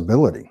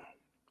reversibility.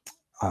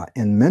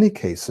 In many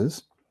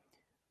cases,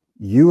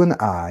 you and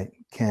I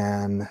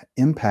can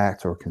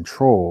impact or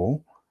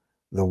control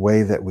the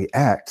way that we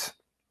act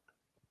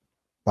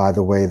by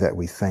the way that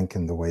we think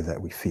and the way that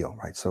we feel,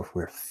 right? So if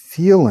we're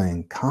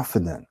feeling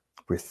confident,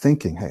 we're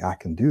thinking, hey, I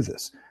can do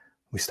this,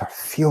 we start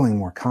feeling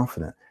more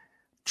confident.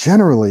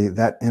 Generally,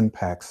 that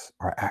impacts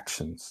our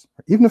actions.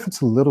 Even if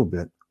it's a little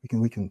bit,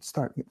 we can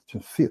start to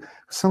feel.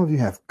 Some of you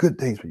have good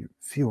days where you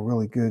feel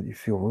really good, you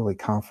feel really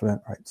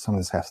confident, right? Some of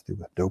this has to do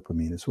with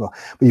dopamine as well,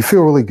 but you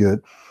feel really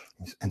good,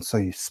 and so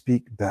you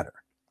speak better,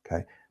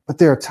 okay? But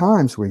there are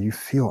times where you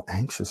feel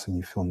anxious and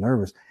you feel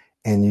nervous,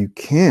 and you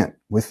can't,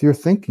 with your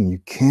thinking, you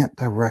can't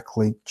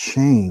directly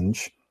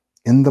change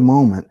in the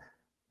moment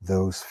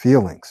those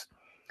feelings.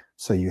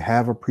 So you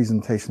have a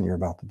presentation you're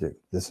about to do.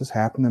 This has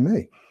happened to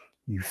me.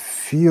 You're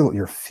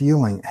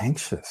feeling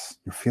anxious.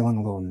 You're feeling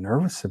a little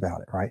nervous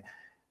about it, right?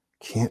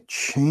 Can't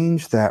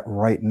change that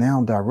right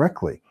now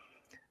directly.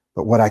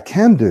 But what I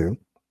can do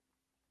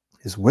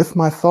is with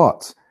my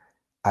thoughts,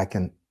 I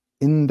can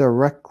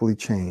indirectly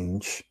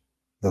change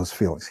those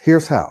feelings.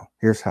 Here's how.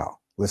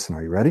 Listen,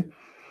 are you ready?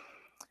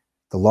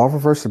 The law of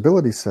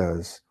reversibility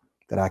says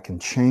that I can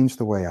change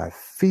the way I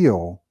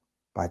feel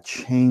by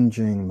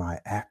changing my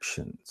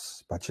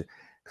actions,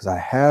 because I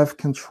have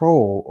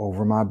control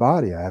over my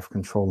body. I have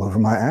control over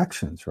my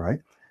actions, right?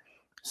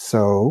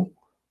 So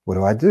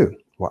what do?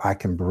 Well, I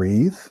can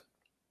breathe.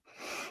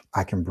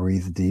 I can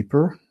breathe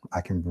deeper.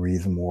 I can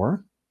breathe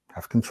more. I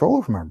have control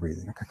over my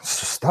breathing. I can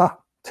just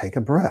stop, take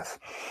a breath,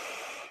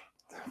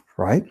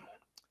 right?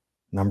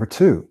 Number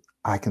two,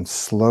 I can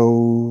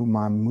slow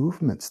my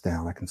movements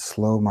down. I can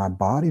slow my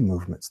body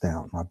movements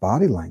down, my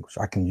body language.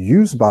 I can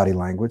use body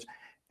language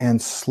and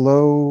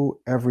slow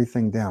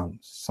everything down.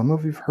 Some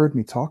of you've heard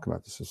me talk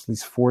about this. There's at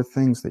least 4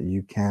 things that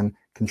you can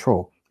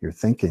control: your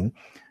thinking,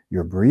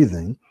 your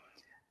breathing,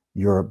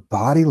 your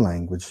body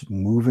language,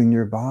 moving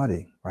your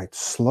body, right?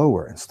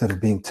 Slower instead of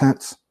being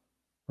tense,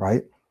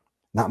 right?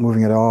 Not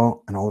moving at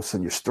all. And all of a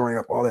sudden you're storing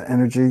up all that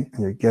energy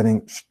and you're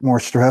getting more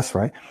stress,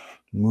 right?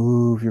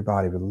 Move your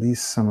body,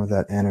 release some of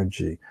that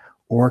energy,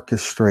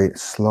 orchestrate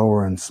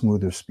slower and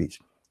smoother speech.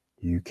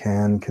 You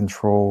can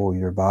control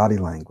your body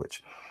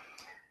language.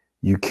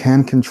 You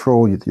can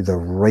control the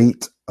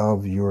rate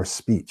of your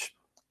speech.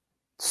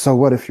 So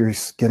what if you're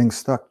getting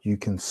stuck? You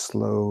can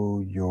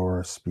slow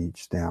your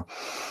speech down.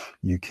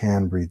 You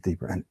can breathe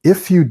deeper. And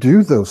if you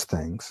do those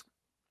things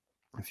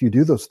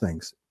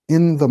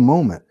in the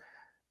moment,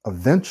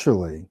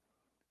 eventually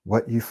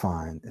what you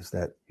find is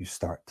that you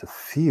start to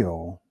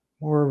feel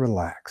more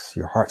relaxed.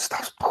 Your heart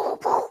stops,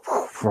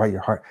 right?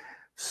 Your heart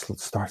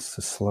starts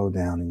to slow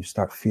down and you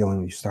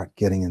start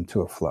getting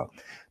into a flow.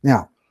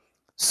 Now,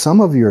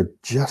 some of you are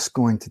just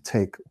going to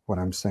take what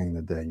I'm saying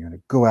today. You're going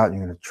to go out and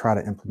you're going to try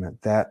to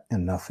implement that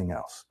and nothing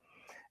else.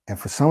 And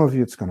for some of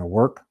you, it's going to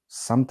work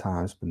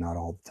sometimes, but not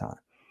all the time.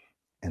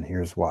 And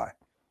here's why.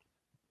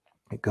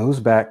 It goes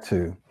back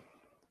to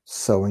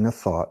sowing a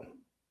thought,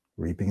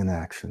 reaping an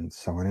action,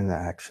 sowing an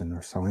action,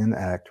 or sowing an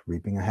act,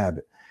 reaping a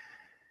habit.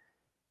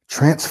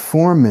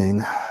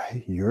 Transforming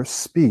your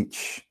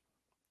speech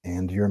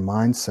and your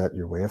mindset,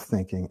 your way of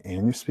thinking,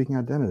 and your speaking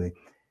identity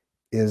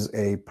is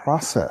a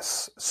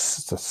process.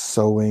 It's a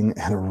sowing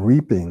and a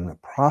reaping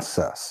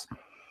process.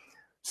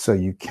 So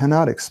you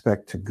cannot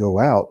expect to go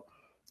out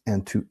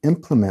and to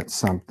implement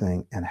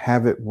something and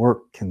have it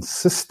work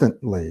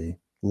consistently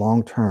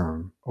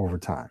long-term over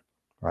time,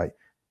 right?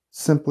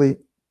 Simply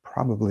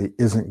probably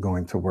isn't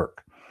going to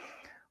work.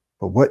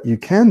 But what you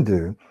can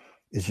do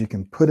is you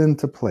can put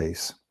into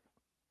place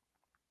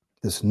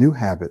this new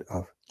habit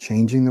of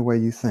changing the way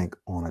you think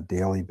on a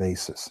daily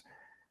basis,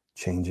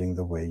 changing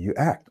the way you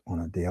act on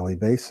a daily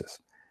basis,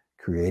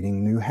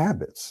 creating new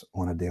habits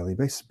on a daily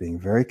basis, being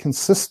very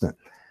consistent,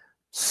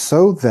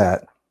 so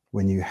that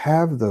when you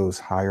have those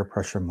higher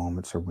pressure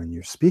moments or when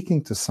you're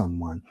speaking to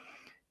someone,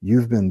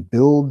 you've been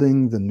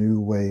building the new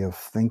way of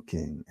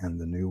thinking and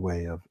the new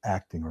way of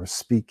acting or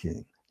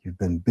speaking. You've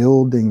been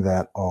building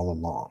that all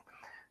along.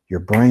 Your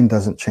brain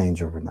doesn't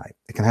change overnight.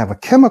 It can have a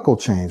chemical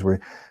change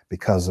where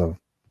because of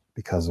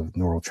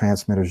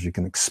neurotransmitters, you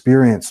can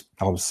experience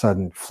all of a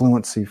sudden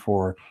fluency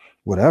for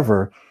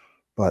whatever,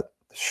 but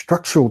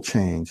structural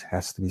change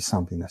has to be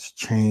something that's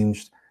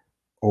changed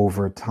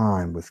over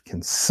time with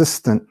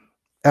consistent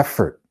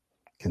effort.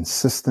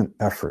 Consistent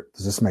effort.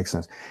 Does this make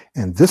sense?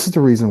 And this is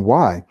the reason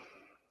why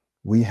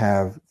we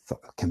have the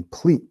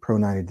complete Pro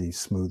 90D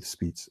smooth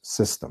speech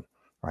system,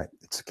 right?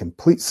 It's a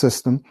complete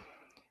system,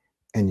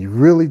 and you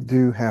really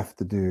do have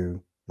to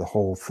do the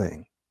whole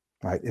thing,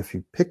 right? If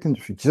you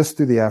just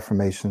do the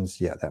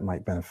affirmations, yeah, that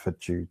might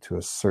benefit you to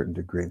a certain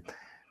degree.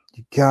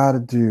 You got to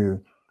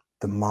do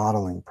the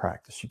modeling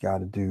practice. You got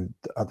to do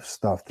the other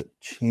stuff that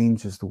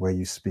changes the way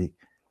you speak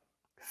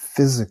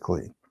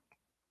physically.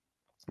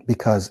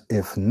 Because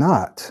if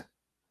not,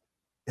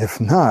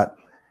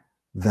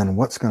 then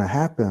what's going to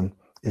happen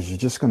is you're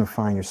just going to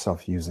find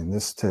yourself using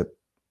this tip,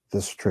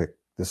 this trick,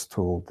 this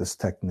tool, this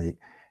technique,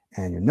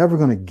 and you're never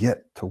going to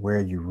get to where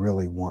you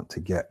really want to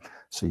get.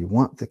 So you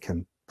want the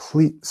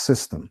complete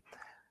system.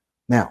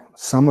 Now,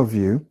 some of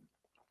you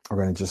are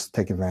going to just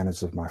take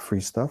advantage of my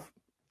free stuff,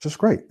 which is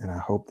great, and I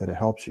hope that it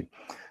helps you.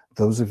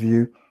 Those of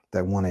you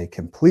that want a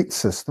complete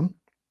system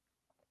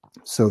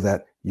so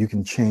that you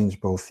can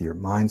change both your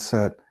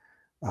mindset,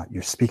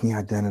 your speaking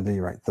identity,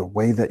 right? The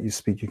way that you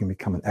speak, you can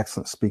become an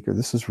excellent speaker.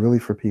 This is really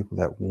for people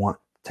that want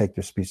to take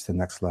their speech to the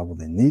next level.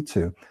 They need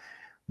to.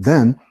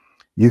 Then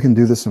you can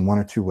do this in one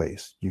or two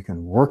ways. You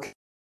can work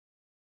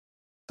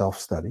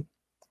self-study,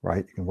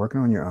 right? You can work it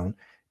on your own,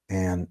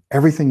 and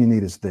everything you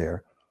need is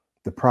there.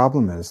 The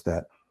problem is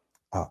that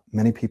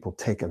many people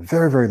take a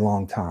very, very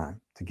long time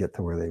to get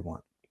to where they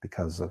want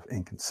because of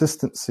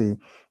inconsistency,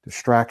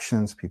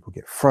 distractions. People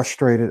get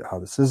frustrated. Oh,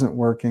 this isn't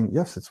working.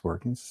 Yes, it's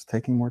working. It's just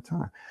taking more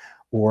time.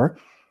 Or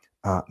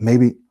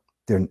maybe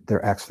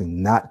they're actually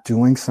not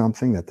doing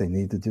something that they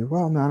need to do.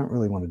 Well, no, I don't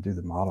really want to do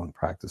the modeling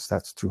practice.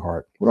 That's too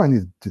hard. What do I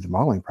need to do the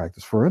modeling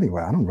practice for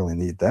anyway? I don't really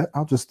need that.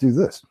 I'll just do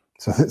this.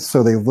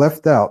 So they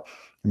left out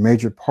a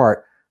major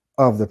part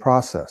of the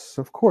process.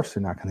 So of course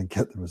they're not going to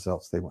get the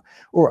results they want.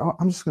 Or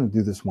I'm just going to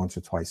do this once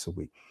or twice a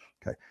week.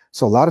 Okay.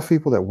 So a lot of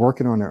people that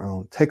work it on their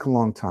own take a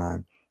long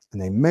time,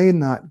 and they may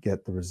not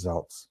get the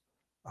results,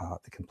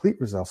 the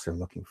complete results they're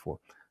looking for.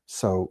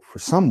 So for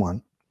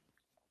someone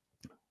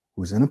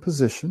who's in a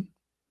position,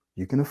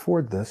 you can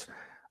afford this.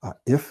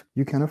 If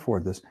you can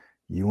afford this,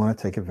 you want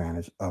to take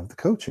advantage of the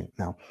coaching.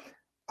 Now,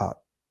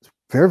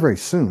 very, very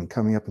soon,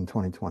 coming up in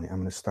 2020, I'm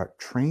going to start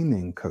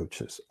training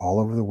coaches all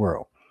over the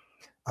world.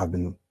 I've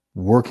been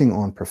working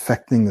on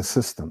perfecting the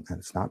system, and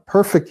it's not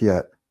perfect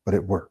yet, but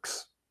it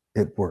works.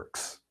 It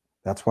works.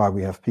 That's why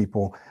we have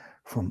people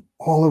from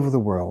all over the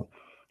world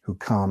who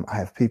come. I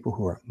have people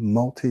who are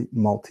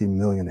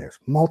multi-millionaires,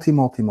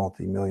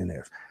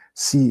 multi-millionaires,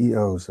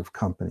 CEOs of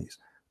companies,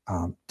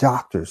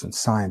 doctors and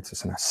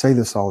scientists. And I say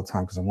this all the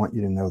time because I want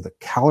you to know the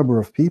caliber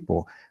of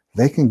people.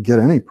 They can get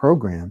any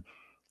program.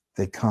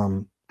 They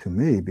come to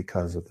me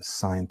because of the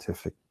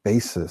scientific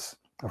basis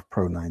of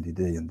Pro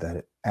 90D and that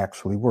it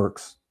actually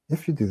works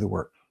if you do the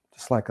work,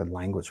 just like a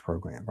language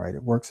program, right?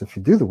 It works if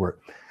you do the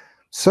work.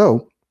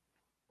 So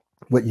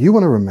what you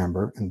want to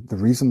remember, and the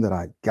reason that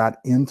I got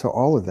into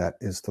all of that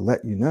is to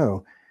let you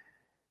know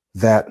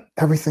that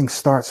everything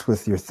starts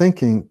with your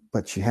thinking,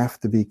 but you have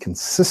to be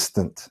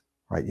consistent,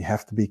 right? You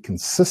have to be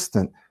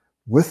consistent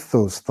with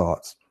those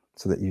thoughts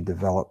so that you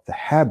develop the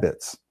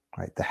habits,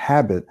 right? The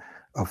habit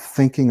of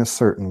thinking a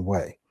certain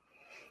way.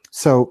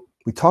 So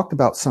we talked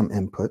about some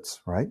inputs,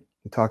 right?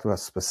 We talked about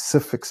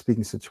specific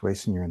speaking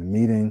situation. You're in a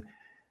meeting.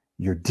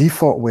 Your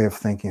default way of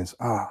thinking is,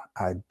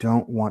 I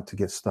don't want to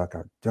get stuck.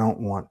 I don't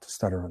want to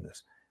stutter on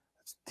this.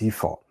 It's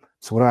default.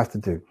 So what do I have to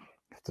do?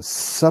 I have to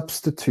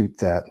substitute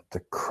that, to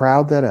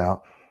crowd that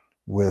out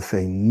with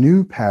a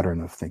new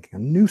pattern of thinking, a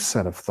new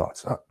set of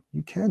thoughts.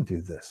 You can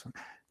do this.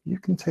 You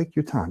can take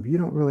your time. You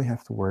don't really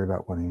have to worry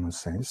about what anyone's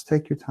saying. Just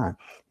take your time.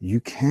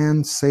 You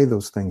can say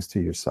those things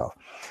to yourself.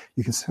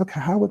 You can say, okay,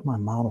 how would my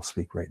model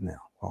speak right now?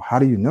 Well, how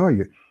do you know?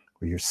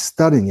 You're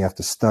studying. You have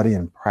to study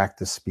and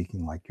practice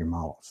speaking like your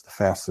model. It's the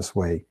fastest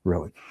way,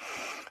 really.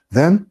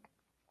 Then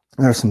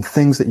there are some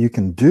things that you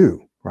can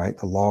do, right?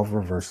 The law of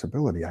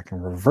reversibility. I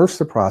can reverse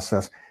the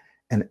process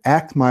and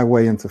act my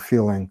way into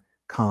feeling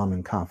calm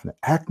and confident.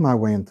 Act my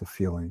way into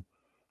feeling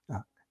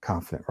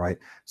confident, right?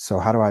 So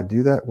how do I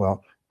do that?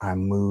 Well, I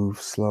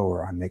move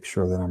slower. I make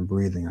sure that I'm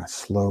breathing. I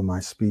slow my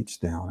speech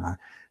down. I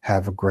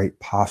have a great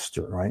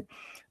posture, right?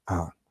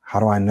 How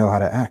do I know how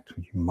to act?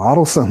 You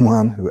model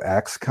someone who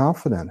acts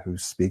confident, who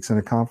speaks in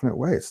a confident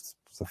way. It's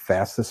the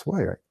fastest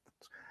way, right?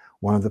 It's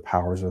one of the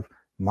powers of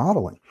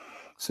modeling.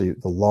 So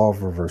the law of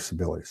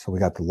reversibility. So we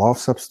got the law of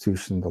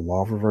substitution, the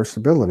law of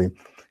reversibility.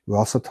 We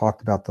also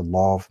talked about the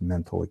law of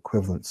mental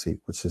equivalency,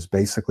 which is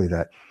basically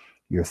that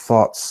your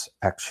thoughts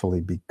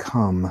actually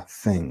become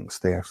things.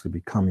 They actually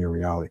become your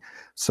reality.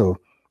 So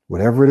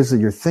whatever it is that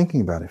you're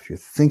thinking about, if you're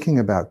thinking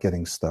about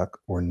getting stuck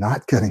or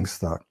not getting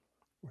stuck,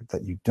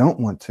 that you don't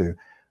want to,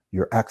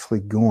 you're actually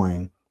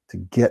going to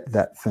get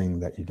that thing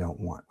that you don't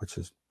want, which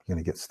is you're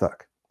going to get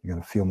stuck. You're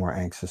going to feel more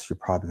anxious. You're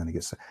probably going to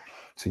get sick.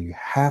 So you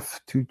have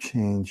to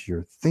change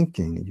your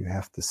thinking. You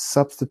have to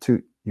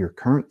substitute your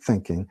current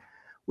thinking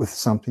with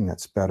something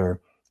that's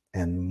better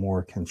and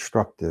more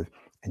constructive,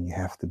 and you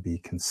have to be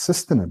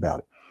consistent about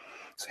it.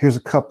 So here's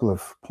a couple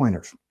of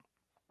pointers.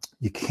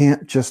 You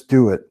can't just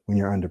do it when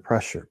you're under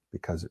pressure,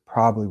 because it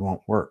probably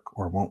won't work,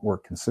 or won't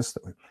work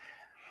consistently.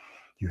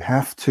 You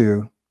have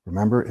to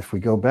remember, if we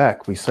go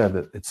back, we said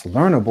that it's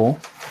learnable,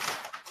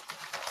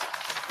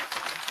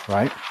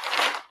 right?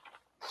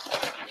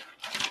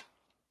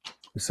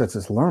 We said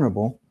it's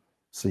learnable,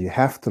 so you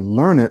have to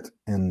learn it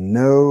in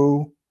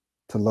no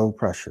to low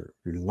pressure.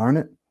 You learn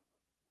it,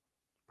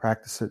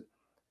 practice it,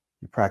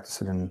 you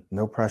practice it in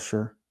no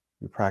pressure,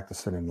 you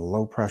practice it in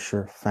low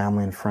pressure,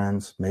 family and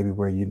friends, maybe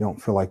where you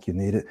don't feel like you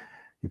need it.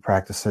 You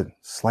practice it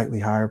slightly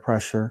higher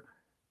pressure,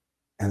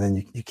 and then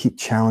you keep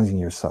challenging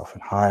yourself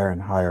in higher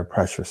and higher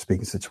pressure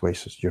speaking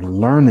situations. You're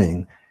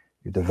learning,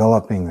 you're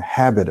developing the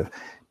habit of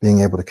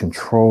being able to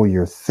control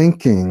your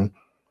thinking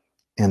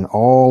in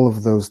all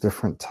of those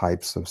different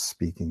types of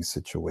speaking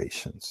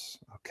situations.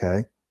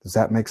 Okay, does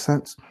that make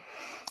sense?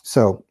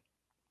 So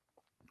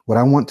what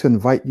I want to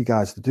invite you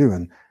guys to do,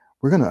 and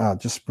we're going to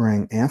just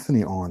bring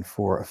Anthony on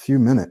for a few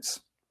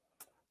minutes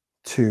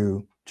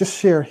to just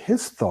share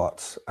his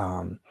thoughts.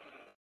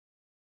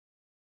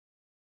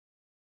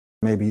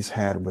 Maybe he's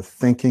had with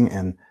thinking,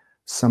 and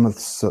some of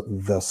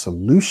the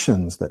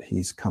solutions that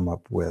he's come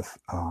up with.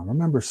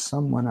 Remember,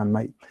 someone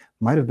I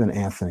might have been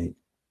Anthony.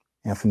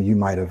 Anthony, you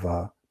might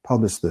have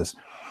published this.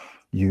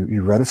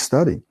 You read a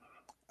study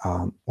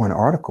or an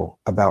article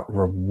about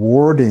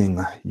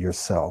rewarding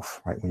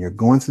yourself, right? When you're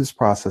going through this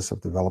process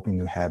of developing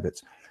new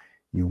habits,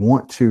 you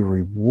want to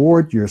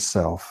reward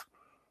yourself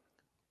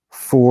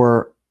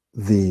for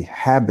the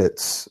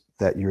habits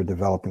that you're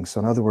developing. So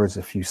in other words,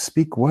 if you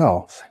speak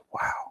well, say,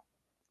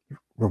 wow,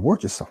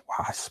 reward yourself.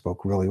 Wow, I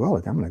spoke really well.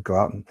 I'm going to go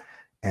out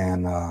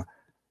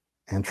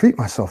and treat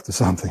myself to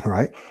something,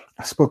 right?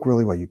 I spoke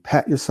really well. You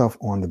pat yourself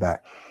on the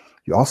back.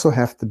 You also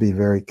have to be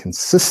very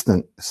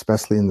consistent,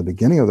 especially in the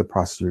beginning of the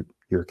process.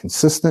 You're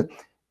consistent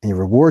and you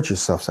reward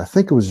yourself. So I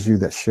think it was you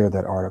that shared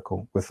that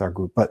article with our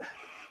group. But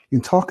you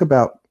can talk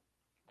about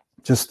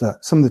just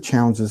some of the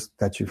challenges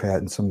that you've had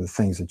and some of the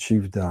things that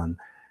you've done,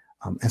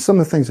 and some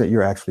of the things that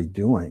you're actually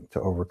doing to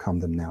overcome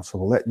them now. So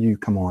we'll let you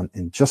come on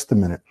in just a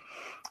minute.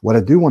 What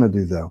I do want to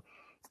do, though,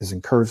 is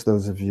encourage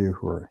those of you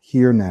who are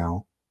here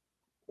now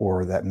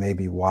or that may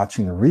be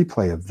watching a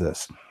replay of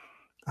this.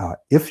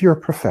 If you're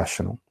a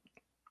professional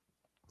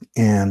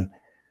and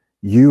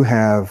you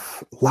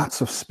have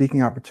lots of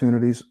speaking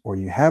opportunities, or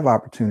you have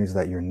opportunities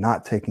that you're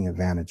not taking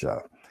advantage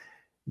of,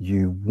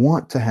 you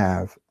want to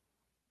have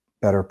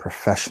better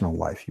professional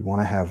life. You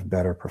want to have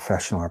better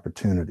professional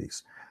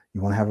opportunities.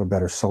 You want to have a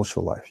better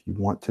social life. You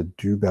want to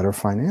do better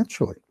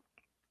financially,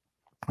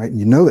 right?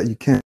 You know that you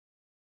can't.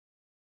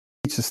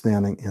 Speech is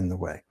standing in the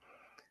way.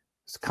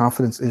 There's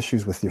confidence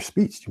issues with your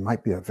speech. You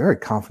might be a very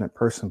confident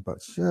person,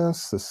 but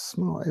just a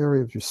small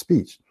area of your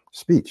speech.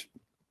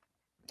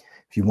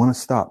 If you want to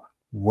stop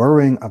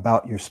worrying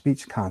about your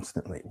speech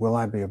constantly, will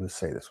I be able to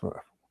say this word?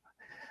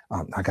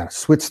 I got to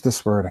switch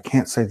this word. I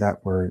can't say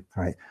that word,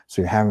 right?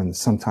 So you're having to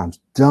sometimes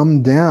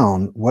dumb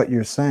down what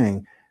you're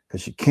saying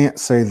because you can't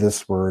say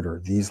this word or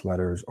these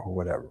letters or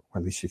whatever, or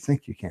at least you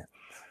think you can.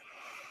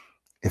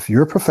 If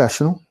you're a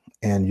professional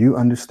and you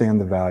understand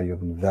the value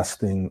of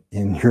investing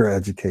in your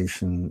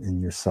education,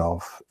 in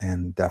yourself,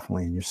 and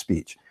definitely in your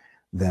speech,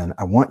 then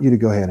I want you to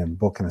go ahead and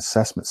book an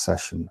assessment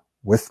session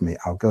with me.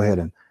 I'll go ahead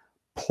and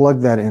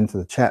plug that into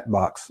the chat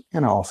box,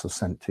 and I'll also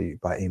send it to you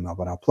by email,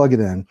 but I'll plug it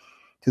in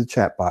to the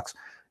chat box.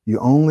 You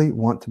only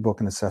want to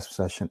book an assessment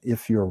session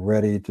if you're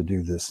ready to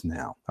do this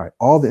now. All right,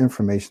 all the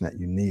information that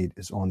you need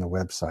is on the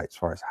website as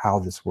far as how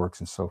this works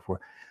and so forth.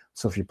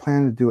 So if you're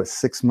planning to do it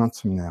 6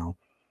 months from now,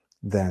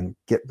 then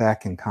get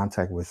back in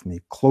contact with me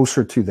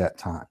closer to that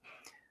time.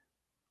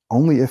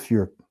 Only if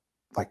you're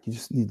like, you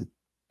just need to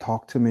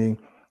talk to me,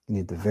 you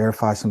need to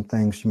verify some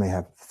things, you may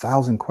have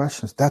 1,000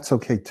 questions, that's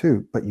okay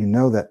too, but you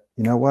know that,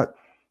 you know what,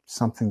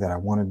 something that I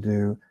want to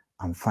do,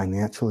 I'm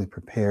financially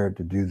prepared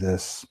to do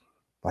this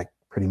like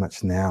pretty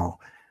much now,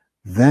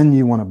 then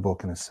you want to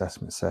book an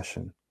assessment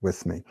session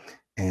with me.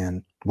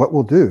 And what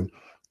we'll do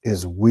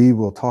is we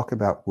will talk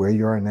about where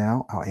you are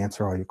now. I'll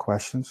answer all your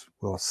questions.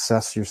 We'll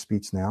assess your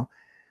speech now.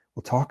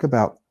 We'll talk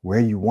about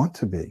where you want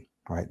to be,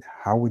 right?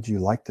 How would you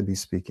like to be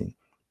speaking?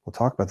 We'll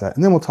talk about that.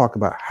 And then we'll talk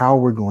about how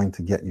we're going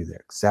to get you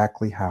there,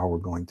 exactly how we're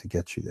going to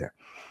get you there.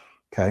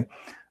 Okay.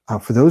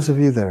 For those of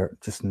you that are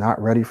just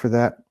not ready for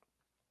that,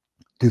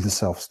 do the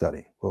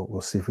self-study.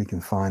 We'll see if we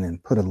can find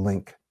and put a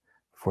link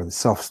for the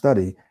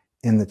self-study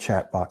in the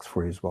chat box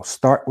for you as well.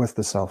 Start with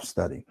the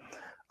self-study.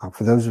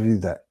 For those of you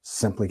that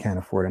simply can't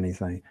afford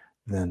anything,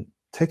 then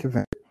take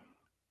advantage,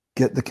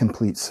 get the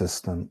complete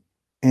system,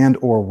 and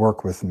or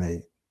work with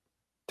me.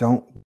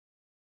 Don't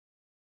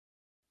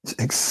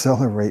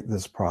accelerate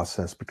this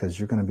process because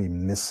you're going to be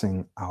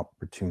missing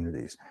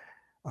opportunities.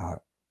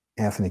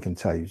 Anthony can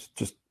tell you,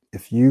 just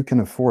if you can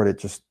afford it,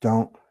 just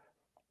don't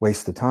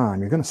waste the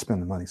time. You're going to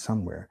spend the money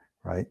somewhere.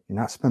 right? You're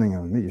not spending it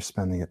on me, you're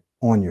spending it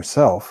on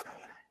yourself.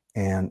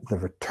 And the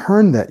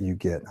return that you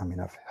get, I mean,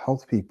 I've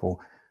helped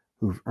people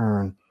who've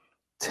earned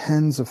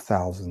tens of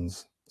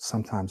thousands,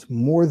 sometimes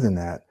more than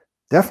that,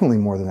 definitely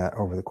more than that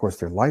over the course of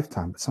their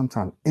lifetime, but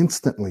sometimes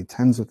instantly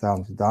tens of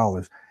thousands of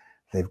dollars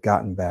they've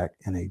gotten back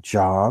in a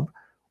job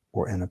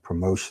or in a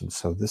promotion.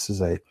 So this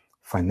is a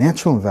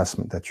financial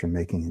investment that you're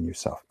making in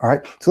yourself. All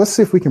right, so let's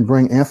see if we can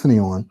bring Anthony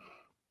on.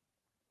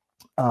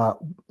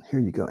 Here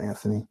you go,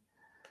 Anthony.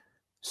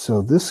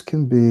 So this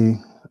can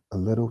be a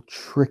little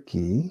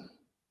tricky.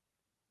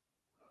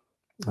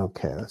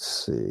 Okay, let's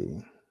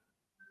see.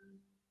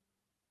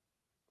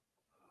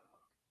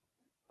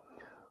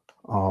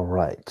 All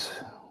right.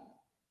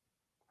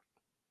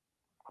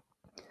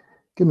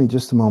 Give me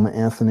just a moment,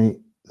 Anthony,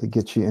 to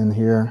get you in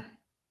here.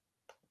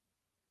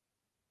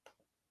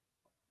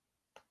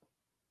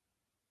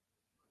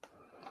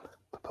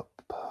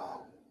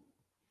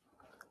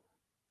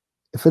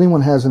 If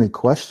anyone has any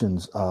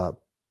questions,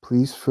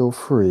 please feel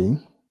free.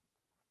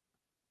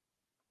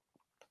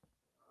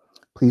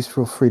 Please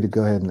feel free to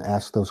go ahead and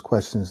ask those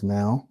questions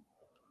now.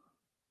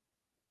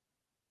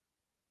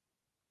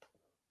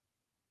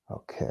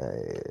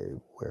 Okay,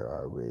 where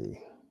are we?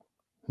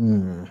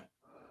 Looks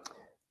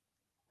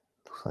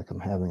like I'm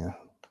having a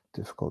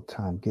difficult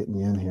time getting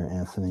you in here,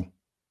 Anthony.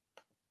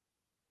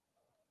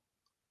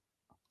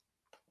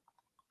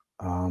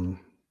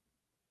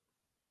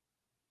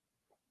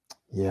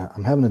 Yeah,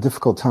 I'm having a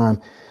difficult time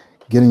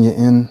getting you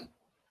in,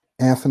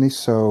 Anthony.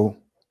 So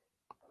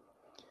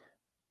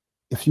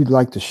if you'd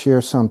like to share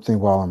something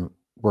while I'm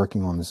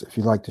working on this, if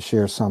you'd like to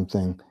share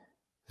something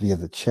via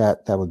the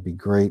chat, that would be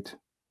great.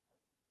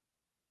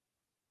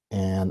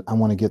 And I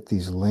want to get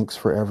these links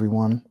for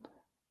everyone.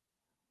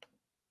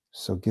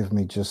 So give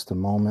me just a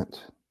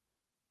moment.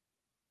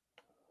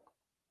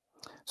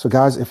 So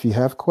guys, if you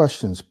have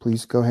questions,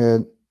 please go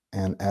ahead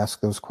and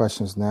ask those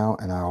questions now,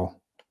 and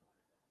I'll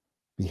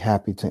be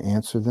happy to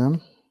answer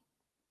them.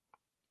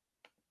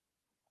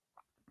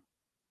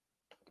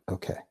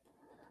 Okay,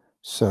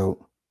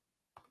 so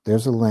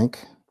there's a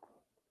link.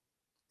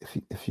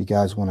 If you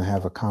guys want to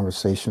have a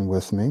conversation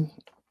with me,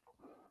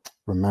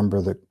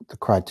 remember the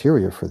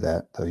criteria for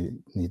that, though. You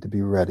need to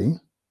be ready.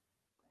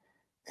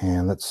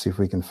 And let's see if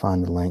we can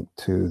find the link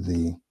to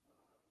the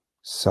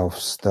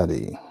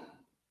self-study.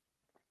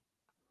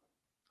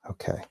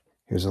 Okay,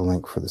 here's a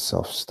link for the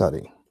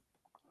self-study.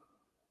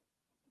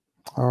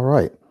 All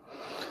right,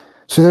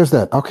 so there's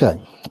that.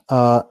 Okay,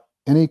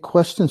 any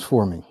questions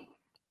for me?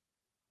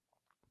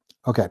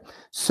 Okay,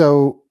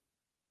 so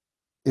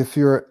if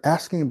you're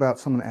asking about,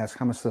 someone asks,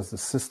 how much does the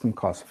system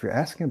cost? If you're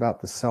asking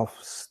about the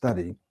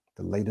self-study,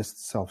 the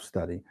latest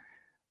self-study,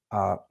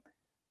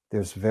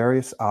 there's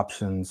various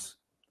options.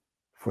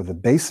 For the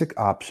basic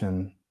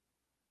option,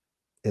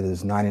 it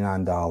is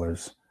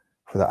 $99.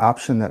 For the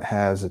option that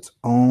has its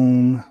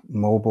own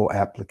mobile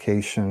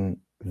application,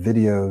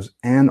 videos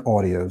and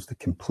audios, the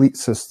complete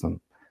system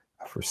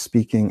for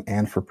speaking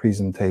and for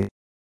presentation,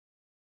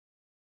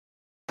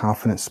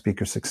 confident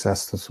speaker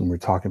success system, we're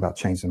talking about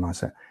changing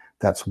mindset.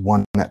 That's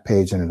one on that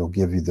page, and it'll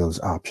give you those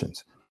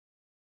options.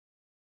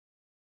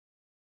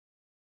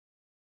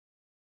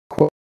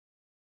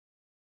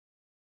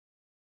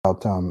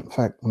 In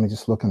fact, let me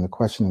just look in the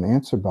question and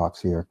answer box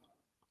here.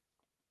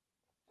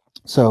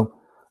 So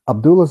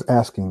Abdullah's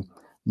asking,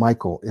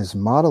 Michael, is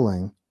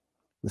modeling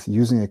with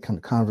using a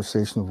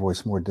conversational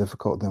voice more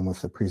difficult than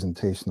with a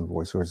presentational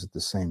voice, or is it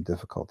the same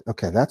difficulty?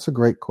 Okay, that's a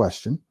great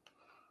question.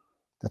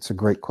 That's a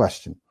great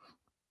question.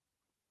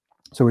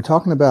 So we're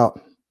talking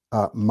about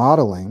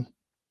modeling,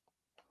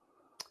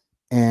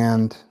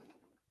 and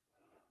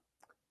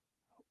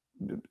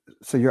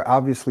so you're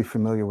obviously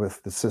familiar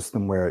with the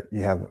system where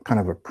you have kind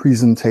of a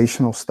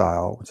presentational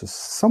style, which is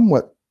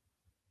somewhat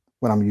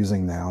what I'm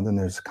using now. Then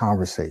there's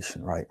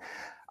conversation, right?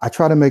 I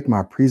try to make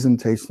my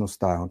presentational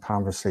style and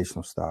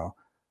conversational style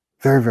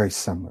very, very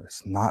similar.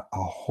 It's not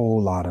a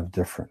whole lot of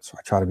difference. So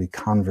I try to be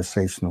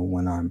conversational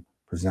when I'm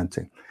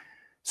presenting.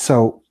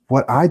 So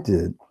what I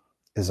did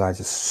is I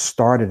just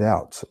started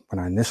out. So when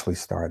I initially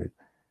started,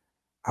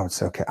 I would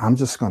say, okay, I'm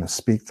just going to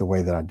speak the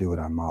way that I do when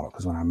I model.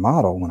 Because when I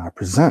model, when I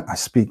present, I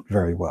speak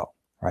very well,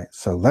 right?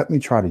 So let me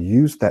try to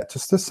use that,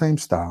 just the same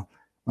style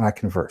when I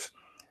converse.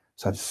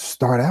 So I just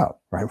start out,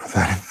 right, with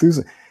that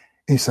enthusiasm.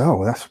 And you say, oh,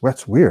 well,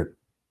 that's weird.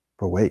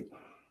 But wait,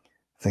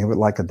 think of it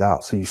like a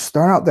dial. So you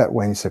start out that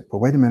way and you say, but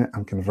wait a minute,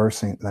 I'm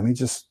conversing. Let me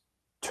just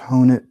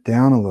tone it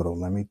down a little.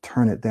 Let me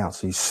turn it down.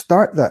 So you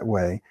start that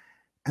way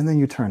and then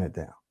you turn it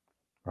down,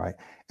 right?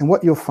 And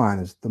what you'll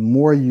find is the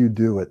more you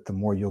do it, the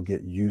more you'll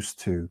get used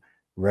to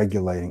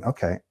regulating.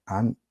 Okay,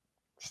 I'm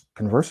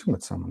conversing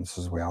with someone. This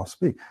is the way I'll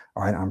speak.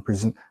 All right, I'm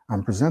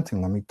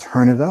presenting. Let me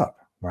turn it up,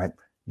 right?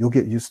 You'll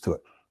get used to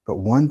it. But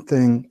one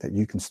thing that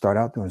you can start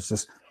out doing is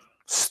just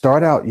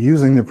start out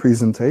using the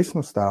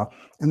presentational style,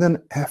 and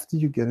then after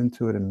you get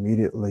into it,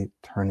 immediately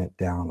turn it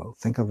down a little.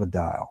 Think of a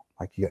dial,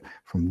 like you get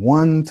from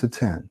 1 to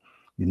 10.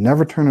 You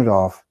never turn it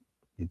off,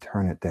 you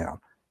turn it down.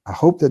 I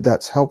hope that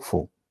that's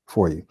helpful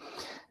for you.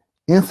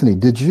 Anthony,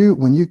 did you,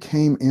 when you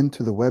came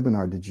into the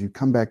webinar, did you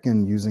come back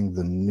in using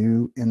the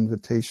new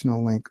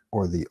invitational link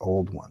or the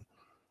old one?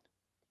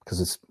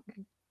 Because it's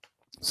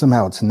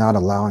somehow it's not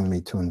allowing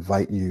me to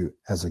invite you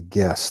as a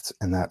guest,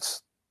 and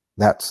that's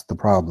the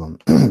problem.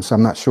 So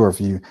I'm not sure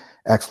if you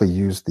actually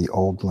used the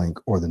old link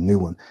or the new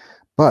one,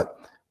 but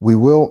we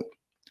will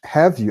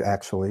have you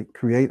actually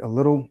create a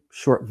little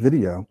short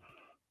video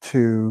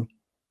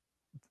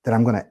that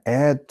I'm going to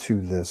add to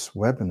this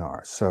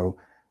webinar. So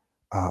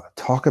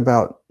talk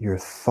about your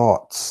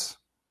thoughts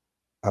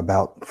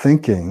about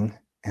thinking,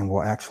 and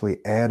we'll actually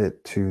add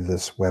it to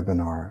this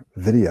webinar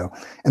video.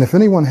 And if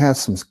anyone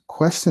has some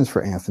questions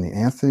for Anthony,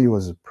 Anthony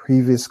was a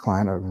previous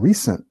client, a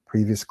recent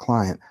previous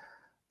client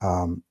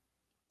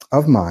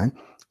of mine,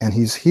 and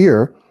he's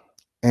here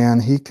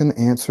and he can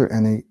answer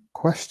any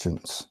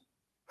questions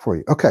for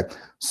you. Okay,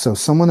 so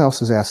someone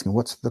else is asking,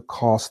 what's the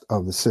cost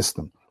of the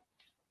system?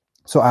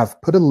 So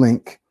I've put a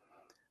link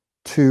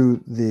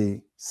to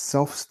the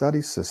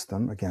self-study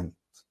system, again,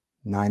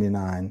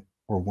 99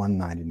 or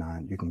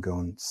 $199. You can go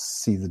and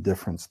see the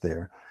difference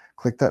there.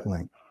 Click that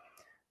link.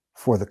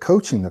 For the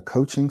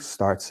coaching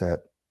starts at,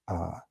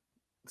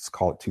 let's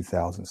call it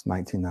 $2,000, it's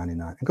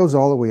 $19.99. It goes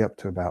all the way up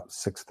to about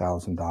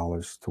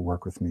 $6,000 to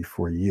work with me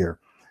for a year.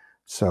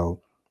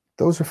 So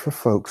those are for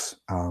folks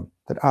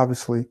that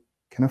obviously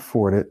can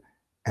afford it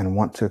and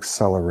want to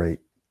accelerate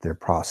their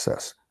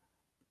process.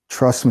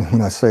 Trust me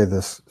when I say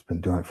this, I've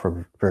been doing it for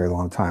a very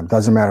long time.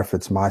 Doesn't matter if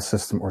it's my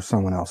system or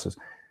someone else's.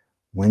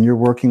 When you're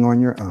working on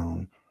your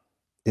own,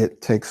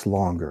 it takes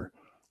longer.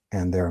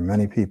 And there are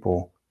many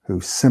people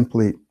who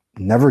simply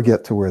never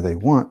get to where they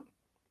want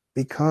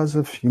because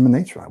of human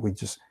nature. We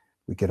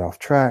get off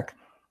track.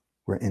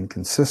 We're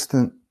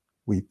inconsistent.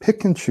 We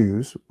pick and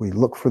choose. We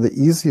look for the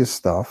easiest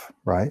stuff,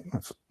 right?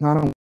 That's not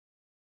only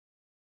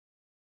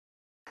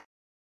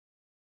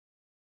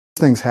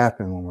things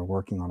happen when we're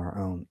working on our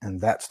own.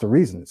 And that's the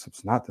reason.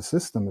 It's not the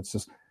system. It's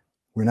just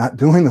we're not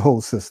doing the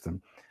whole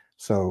system.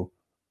 So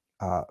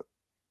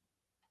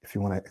if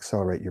you want to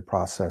accelerate your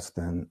process,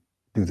 then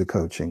do the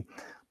coaching.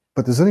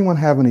 But does anyone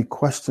have any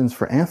questions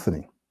for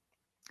Anthony?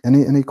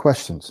 Any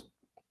questions?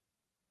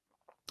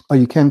 Oh,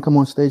 you can come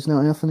on stage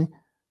now, Anthony?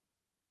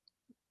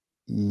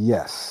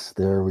 Yes,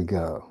 there we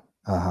go.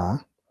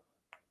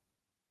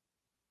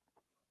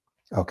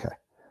 Okay.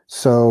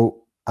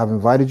 So I've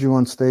invited you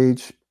on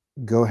stage.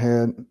 Go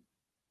ahead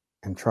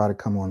and try to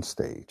come on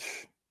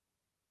stage.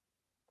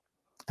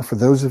 And for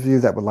those of you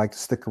that would like to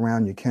stick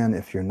around, you can.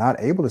 If you're not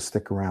able to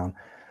stick around,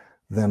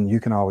 then you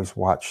can always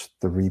watch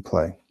the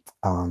replay.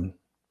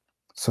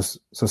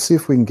 So see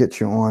if we can get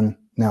you on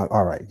now.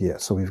 All right. Yeah.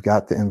 So we've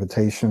got the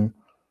invitation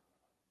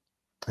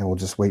and we'll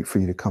just wait for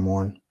you to come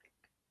on.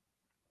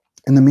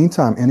 In the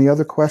meantime, any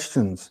other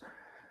questions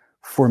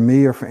for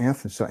me or for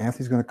Anthony? So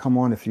Anthony's going to come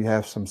on. If you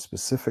have some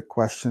specific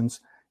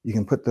questions, you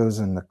can put those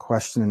in the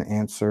question and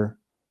answer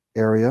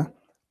area,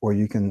 or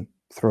you can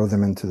throw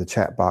them into the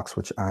chat box,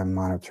 which I'm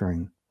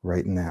monitoring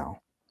right now.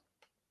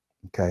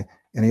 Okay.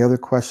 Any other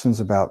questions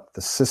about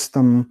the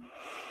system,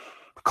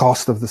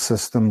 cost of the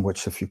system,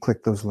 which if you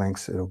click those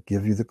links, it'll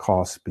give you the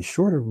cost. Be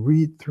sure to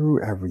read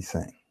through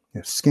everything.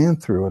 Scan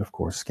through it, of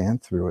course, scan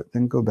through it,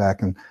 then go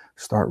back and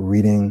start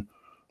reading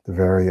the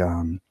very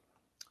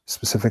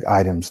specific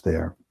items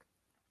there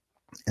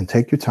and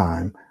take your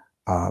time.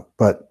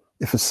 But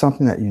if it's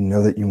something that you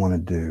know that you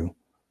want to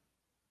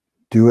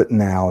do it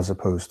now as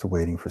opposed to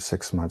waiting for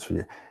 6 months.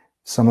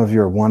 Some of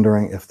you are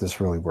wondering if this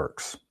really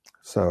works.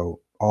 So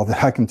all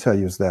that I can tell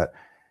you is that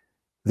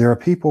there are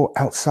people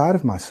outside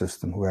of my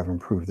system who have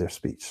improved their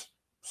speech.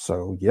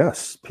 So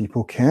yes,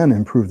 people can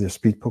improve their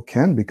speech. People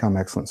can become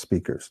excellent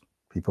speakers.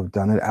 People have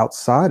done it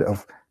outside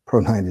of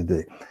Pro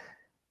 90D.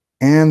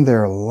 And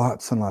there are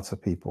lots and lots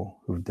of people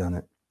who've done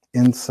it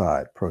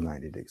inside Pro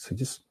 90D. So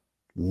just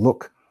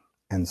look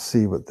and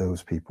see what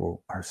those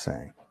people are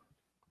saying.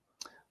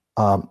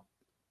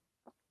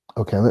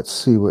 Okay, let's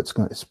see what's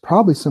going. It's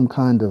probably some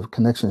kind of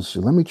connection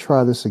issue. Let me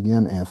try this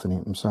again,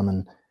 Anthony. So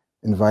I'm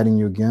inviting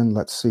you again.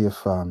 Let's see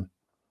if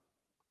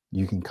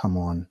you can come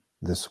on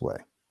this way.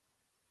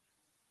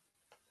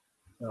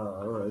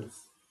 All right.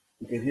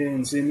 You can hear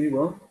and see me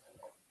well?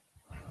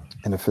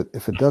 And if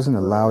it doesn't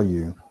allow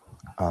you,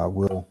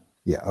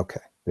 yeah,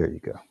 okay, there you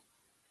go.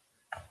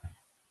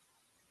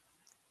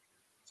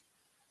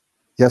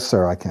 Yes,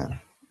 sir, I can.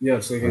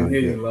 Yes, I can hear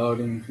you loud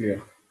and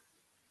clear.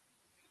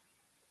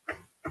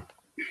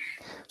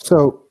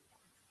 So,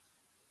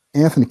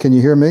 Anthony, can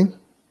you hear me?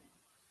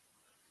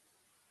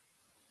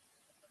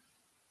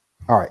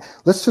 All right,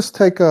 let's just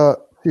take a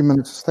few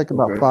minutes. Let's take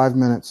about 5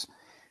 minutes.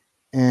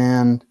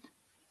 And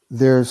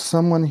there's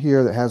someone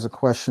here that has a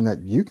question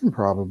that you can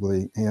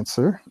probably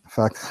answer. In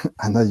fact,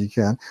 I know you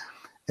can.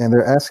 And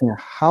they're asking,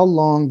 how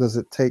long does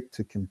it take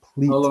to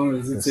complete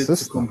the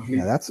system?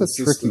 Yeah, that's a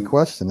tricky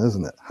question,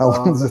 isn't it? How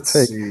long does it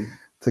take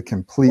to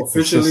complete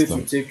the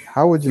system?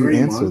 How would you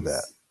answer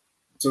that?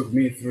 It took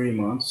me 3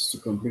 months to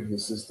complete the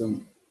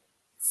system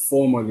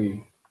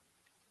formally.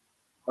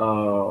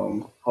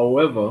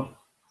 However,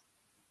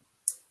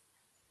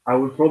 I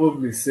would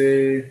probably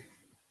say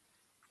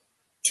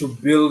to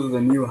build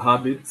the new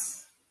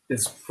habits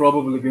is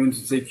probably going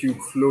to take you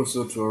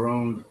closer to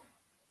around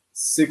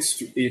 6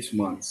 to 8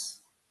 months.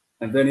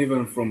 And then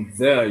even from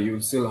there,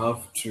 you still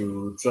have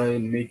to try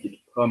and make it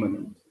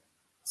permanent.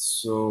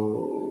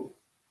 So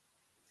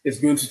it's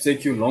going to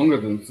take you longer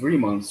than 3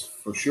 months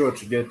for sure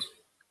to get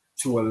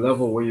to a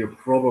level where you're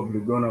probably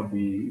going to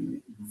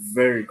be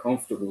very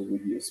comfortable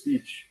with your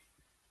speech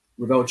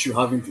without you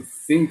having to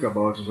think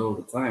about it all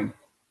the time.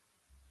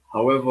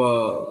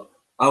 However,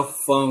 I've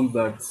found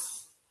that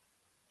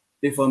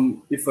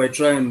if I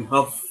try and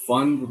have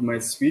fun with my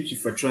speech,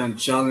 if I try and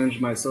challenge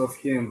myself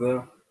here and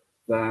there,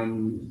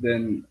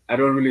 then I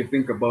don't really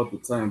think about the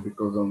time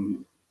because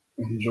I'm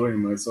enjoying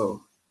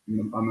myself.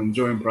 I'm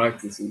enjoying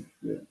practicing.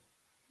 Yeah.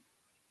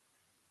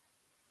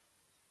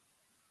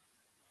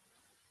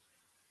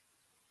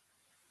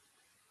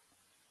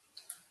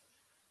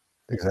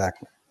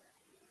 Exactly.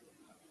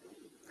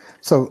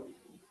 So,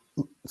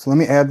 so let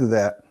me add to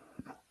that.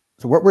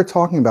 So what we're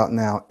talking about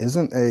now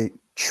isn't a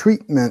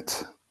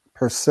treatment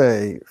per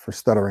se for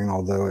stuttering,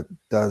 although it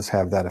does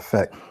have that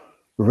effect.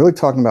 We're really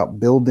talking about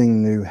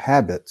building new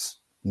habits,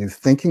 new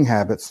thinking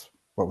habits,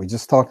 what we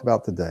just talked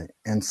about today,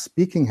 and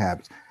speaking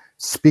habits.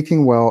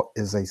 Speaking well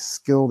is a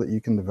skill that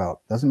you can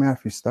develop. Doesn't matter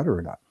if you stutter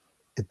or not.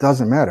 It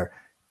doesn't matter.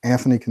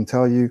 Anthony can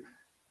tell you,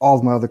 all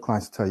of my other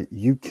clients tell you,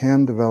 you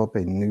can develop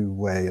a new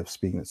way of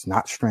speaking. It's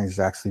not strange. It's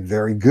actually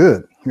very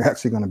good. You're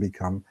actually going to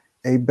become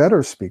a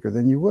better speaker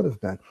than you would have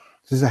been.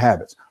 These are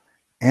habits.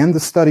 And the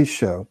studies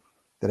show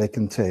that it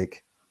can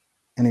take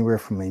anywhere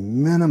from a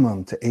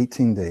minimum to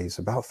 18 days,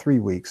 about 3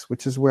 weeks,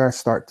 which is where I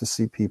start to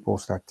see people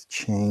start to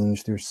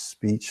change their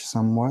speech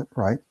somewhat,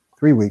 right?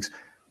 3 weeks.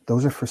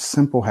 Those are for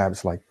simple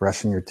habits like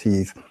brushing your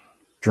teeth,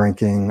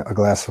 drinking a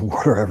glass of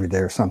water every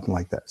day or something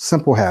like that.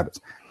 Simple habits.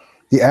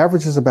 The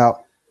average is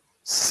about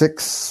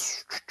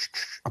 66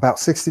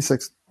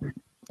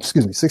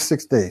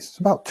 days. It's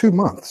about 2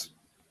 months.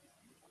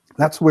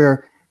 That's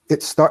where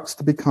it starts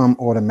to become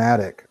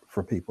automatic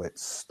for people. It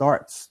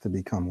starts to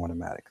become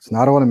automatic. It's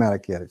not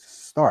automatic yet, it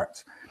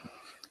starts.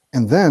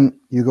 And then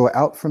you go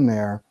out from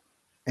there,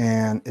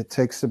 and it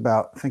takes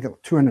about, I think,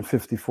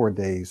 254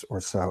 days or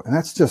so. And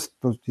that's just,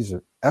 these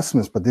are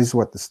estimates, but these are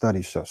what the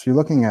studies show. So you're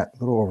looking at a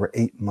little over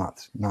 8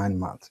 months, 9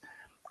 months,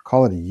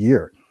 call it a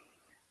year.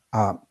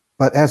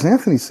 But as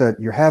Anthony said,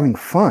 you're having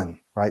fun,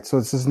 right? So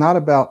this is not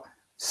about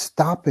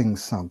stopping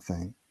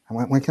something.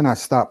 When can I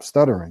stop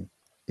stuttering?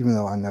 Even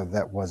though I know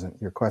that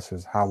wasn't your question,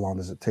 is how long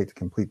does it take to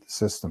complete the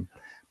system?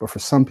 But for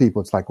some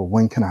people, it's like, well,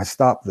 when can I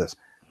stop this?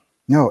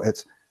 No,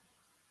 it's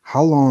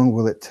how long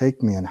will it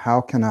take me, and how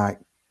can I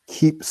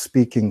keep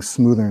speaking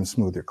smoother and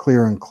smoother,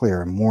 clearer and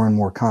clearer, more and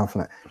more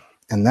confident?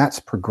 And that's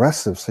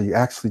progressive. So you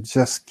actually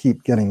just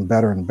keep getting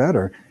better and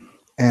better.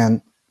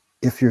 And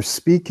if you're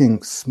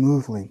speaking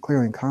smoothly and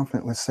clearly and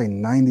confident, let's say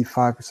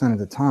 95% of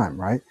the time,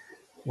 right?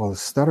 Well, the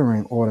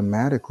stuttering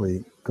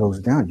automatically goes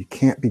down. You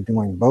can't be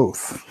doing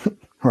both,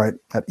 right,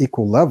 at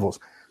equal levels.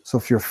 So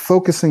if you're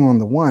focusing on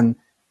the one,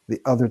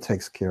 the other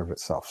takes care of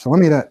itself. So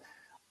let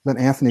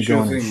Anthony go Sure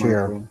in and thing,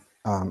 share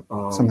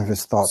Michael. some of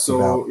his thoughts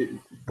So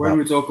when about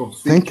we talk of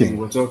thinking, thinking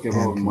we're talking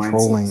and about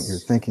controlling your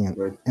mindsets, thinking and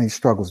right? any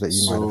struggles that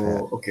you might have had.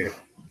 So, okay,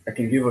 I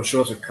can give a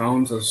short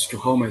account as to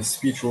how my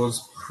speech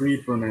was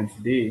pre-pronounce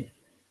day.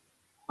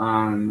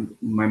 And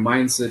my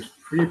mindset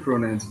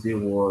pre-pronounce day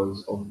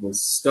was of the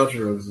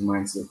stutterer's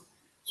mindset.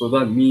 So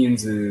that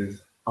means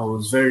is I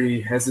was very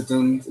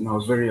hesitant and I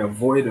was very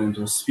avoidant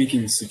of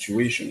speaking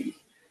situations.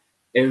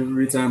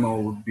 Every time I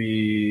would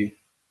be,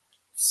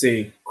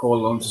 say,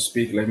 called on to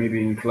speak, like maybe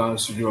in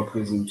class to do a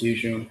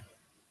presentation,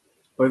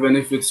 or even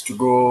if it's to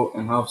go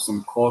and have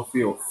some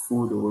coffee or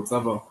food or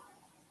whatever,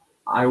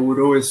 I would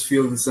always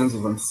feel the sense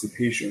of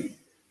anticipation.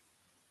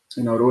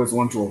 And I would always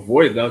want to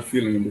avoid that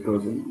feeling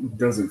because it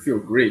doesn't feel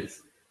great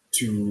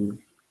to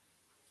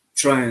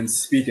try and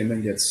speak and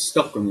then get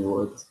stuck on your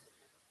words.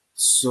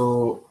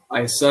 So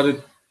I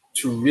started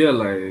to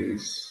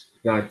realize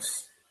that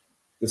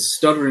the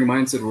stuttering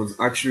mindset was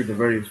actually the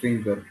very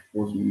thing that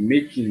was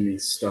making me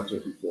stutter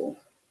before.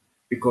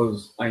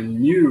 Because I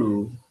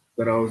knew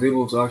that I was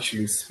able to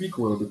actually speak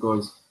well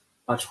because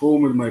at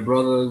home with my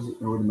brothers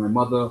and with my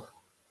mother,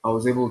 I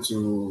was able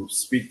to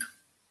speak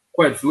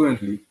quite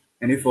fluently.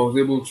 And if I was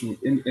able to,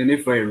 and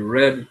if I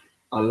read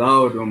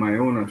aloud on my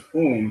own at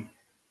home,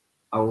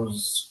 I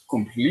was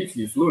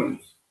completely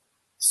fluent.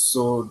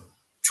 So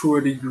to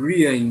a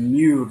degree, I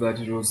knew that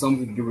it was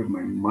something to do with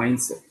my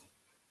mindset.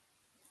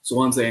 So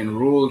once I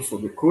enrolled for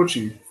the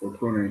coaching for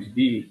Pro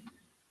 90D,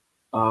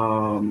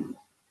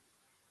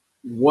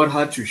 what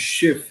had to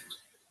shift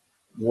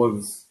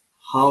was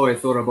how I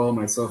thought about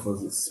myself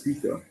as a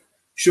speaker.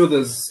 Sure,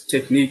 there's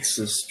techniques,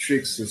 there's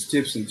tricks, there's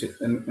tips,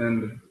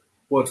 and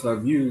what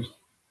I've used,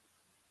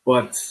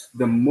 but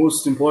the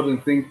most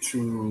important thing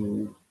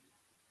to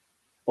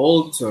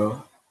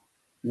alter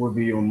would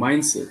be your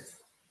mindset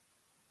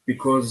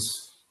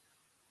because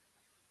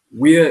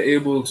we are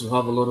able to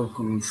have a lot of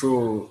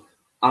control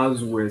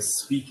as we're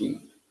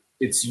speaking.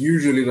 It's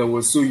usually that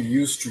we're so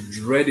used to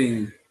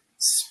dreading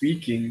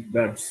speaking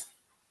that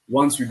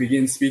once we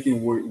begin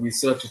speaking, we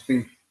start to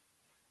think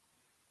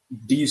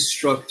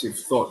destructive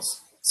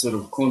thoughts instead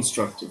of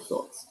constructive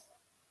thoughts,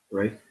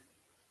 right?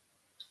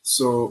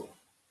 So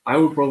I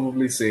would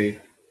probably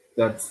say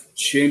that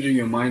changing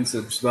your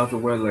mindset to that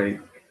where like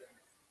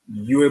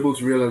you're able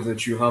to realize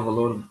that you have a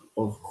lot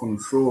of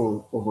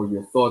control over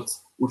your thoughts,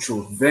 which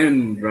will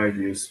then drive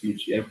your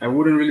speech. I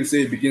wouldn't really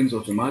say it begins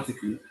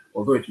automatically,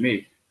 although it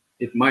may.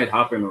 It might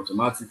happen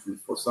automatically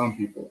for some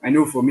people. I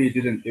know for me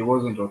it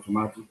wasn't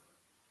automatic,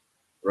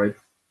 right?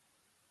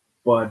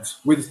 But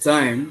with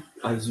time,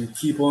 as you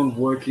keep on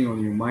working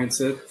on your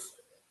mindset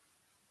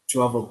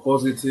to have a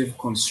positive,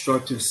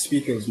 constructive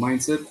speaker's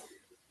mindset,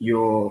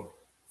 your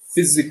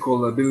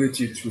physical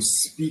ability to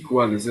speak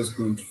well is just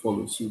going to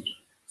follow suit.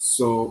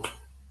 So,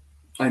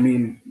 I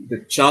mean,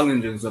 the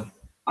challenges that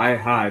I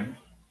had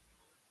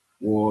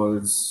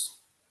was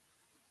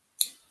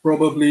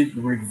probably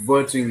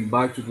reverting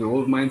back to the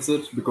old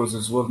mindset because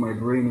it's what my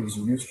brain is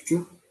used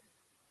to.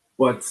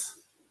 But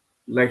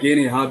like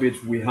any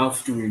habit, we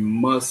have to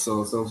immerse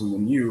ourselves in the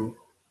new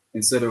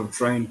instead of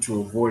trying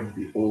to avoid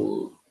the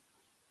old.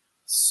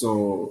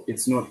 So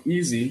it's not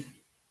easy,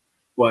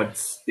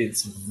 but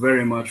it's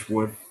very much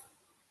worth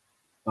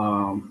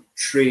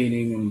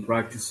training and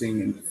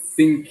practicing and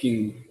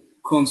thinking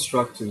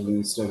constructively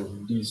instead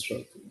of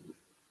destructively.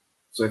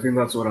 So I think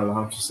that's what I'll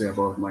have to say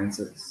about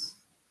mindsets.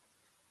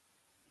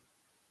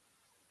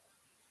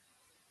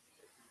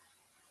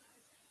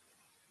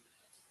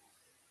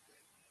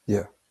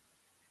 Yeah.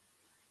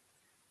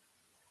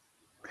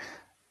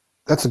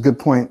 That's a good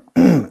point.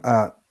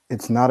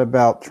 It's not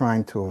about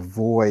trying to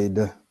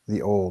avoid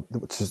the old,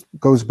 which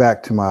goes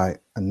back to my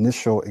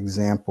initial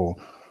example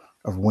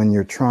of when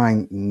you're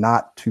trying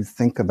not to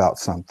think about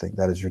something.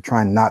 That is, you're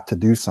trying not to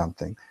do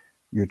something.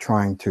 You're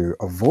trying to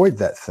avoid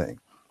that thing,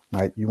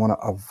 right? You want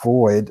to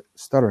avoid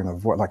stuttering,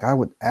 avoid. Like I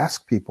would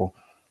ask people,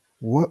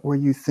 what were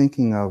you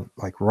thinking of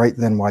like right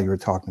then while you were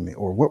talking to me?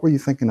 Or what were you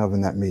thinking of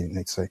in that meeting?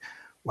 They'd say,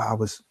 well, I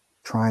was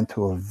trying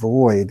to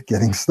avoid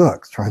getting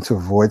stuck, trying to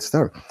avoid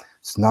stuttering.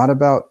 It's not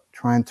about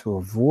trying to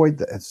avoid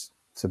that. It's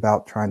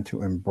about trying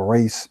to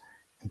embrace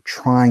and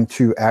trying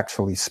to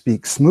actually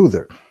speak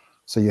smoother.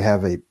 So you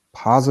have a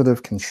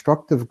positive,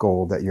 constructive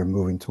goal that you're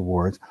moving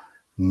towards.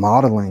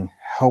 Modeling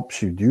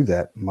helps you do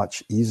that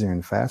much easier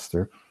and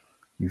faster.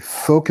 You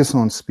focus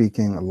on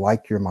speaking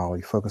like your model.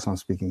 You focus on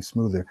speaking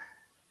smoother,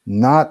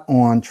 not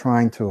on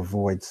trying to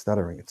avoid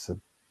stuttering. It's a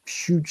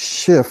huge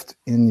shift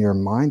in your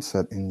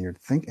mindset, in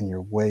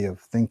your way of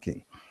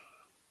thinking.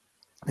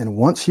 And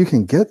once you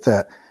can get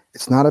that,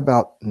 it's not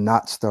about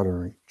not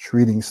stuttering,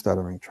 treating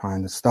stuttering,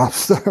 trying to stop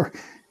stuttering.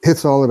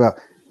 It's all about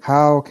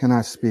how can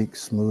I speak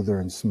smoother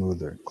and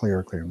smoother,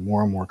 clearer,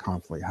 more and more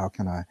confidently? How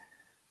can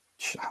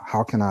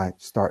I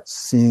start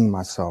seeing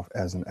myself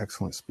as an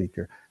excellent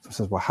speaker? So it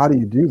says, well, how do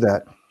you do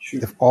that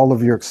if all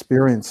of your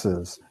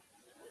experiences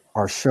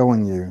are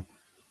showing you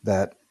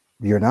that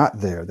you're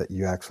not there, that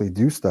you actually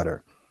do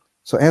stutter?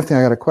 So Anthony,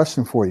 I got a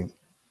question for you.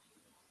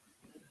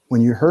 When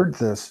you heard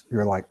this,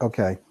 you're like,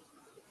 okay,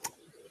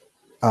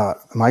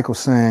 Michael's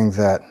saying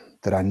that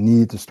I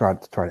need to try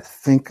to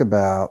think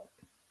about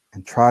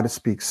and try to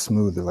speak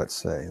smoother, let's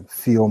say, and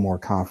feel more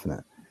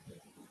confident.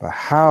 But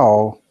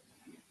how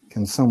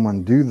can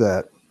someone do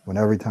that when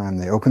every time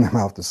they open their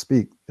mouth to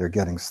speak, they're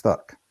getting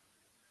stuck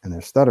and they're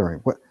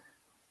stuttering?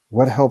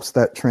 What helps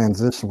that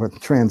transition?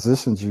 What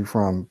transitions you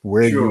from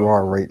where you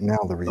are right now,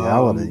 the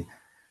reality, I would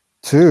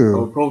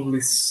to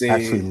probably say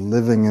actually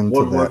living into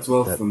what worked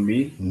well that for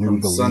me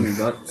new concerning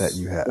belief that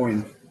you have?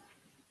 point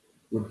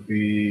would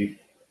be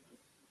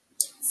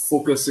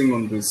focusing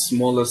on the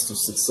smallest of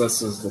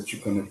successes that you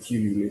can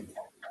accumulate,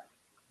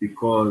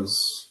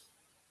 because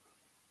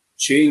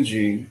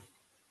changing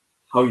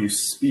how you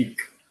speak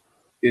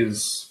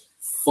is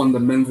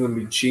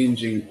fundamentally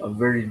changing a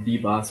very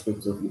deep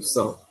aspect of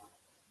yourself.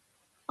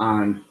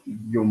 And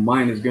your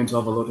mind is going to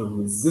have a lot of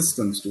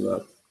resistance to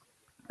that.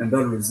 And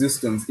that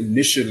resistance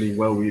initially,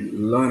 while we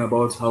learn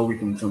about how we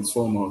can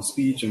transform our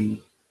speech, and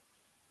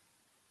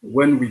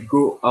when we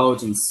go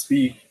out and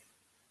speak,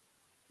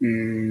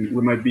 we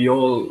might be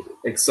all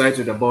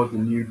excited about the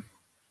new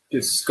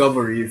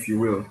discovery, if you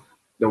will,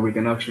 that we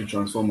can actually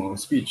transform our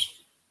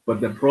speech. But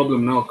the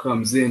problem now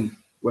comes in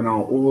when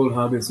our old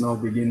habits now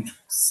begin to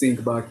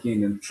sink back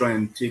in and try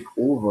and take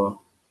over.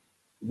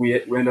 We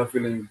end up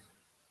feeling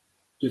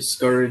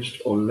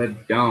discouraged or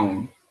let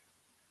down.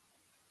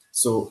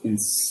 So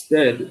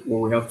instead, what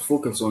we have to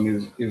focus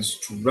on is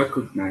to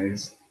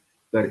recognize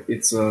that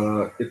it's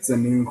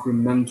an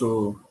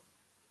incremental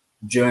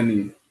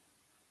journey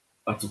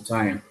at a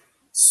time.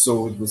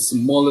 So the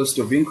smallest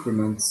of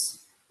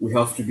increments, we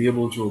have to be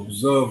able to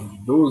observe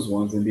those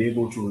ones and be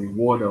able to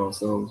reward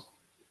ourselves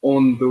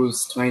on those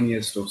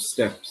tiniest of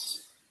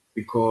steps.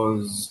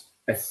 Because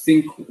I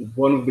think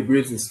one of the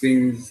greatest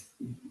things,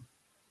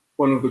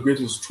 one of the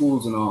greatest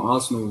tools in our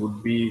arsenal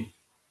would be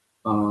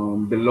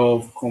the law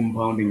of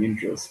compounding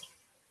interest.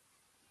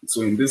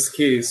 So in this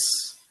case,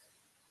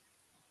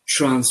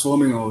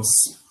 transforming our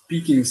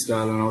speaking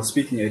style and our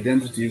speaking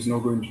identity is not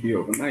going to be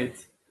overnight.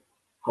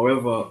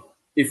 However,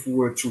 if we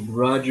were to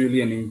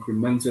gradually and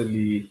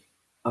incrementally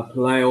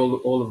apply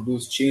all of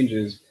those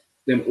changes,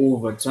 then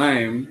over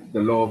time, the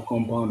law of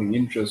compounding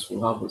interest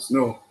will have us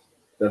know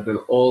that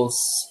they'll all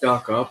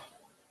stack up,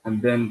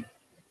 and then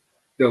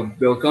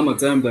there'll come a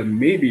time that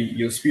maybe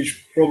your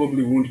speech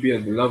probably won't be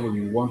at the level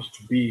you want it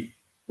to be,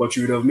 but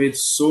you would have made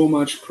so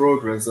much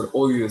progress that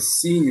all you're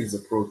seeing is the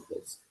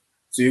progress.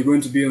 So you're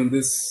going to be on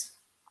this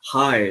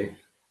high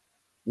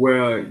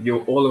where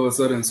you're all of a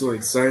sudden so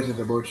excited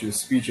about your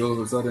speech, all of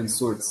a sudden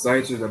so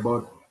excited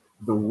about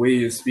the way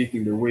you're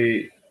speaking, the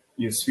way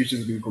your speech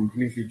has been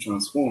completely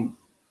transformed,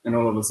 and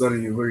all of a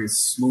sudden you're very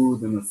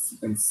smooth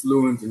and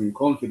fluent and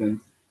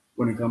confident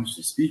when it comes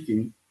to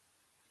speaking.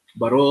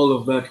 But all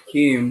of that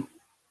came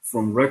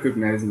from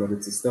recognizing that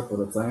it's a step at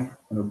a time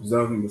and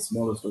observing the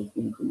smallest of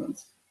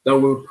increments. That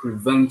will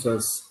prevent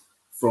us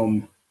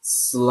from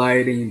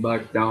sliding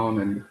back down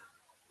and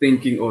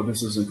thinking, "Oh,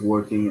 this isn't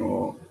working,"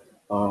 or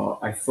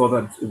 "I thought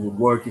that it would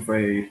work if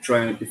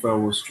I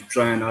was to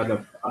try and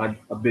add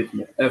a bit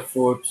more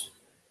effort."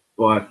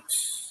 But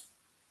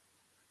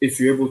if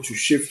you're able to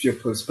shift your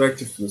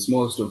perspective to the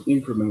smallest of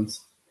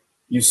increments,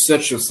 you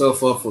set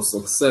yourself up for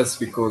success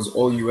because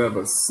all you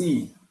ever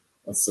see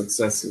are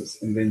successes,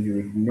 and then you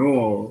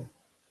ignore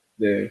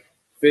the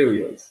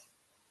failures.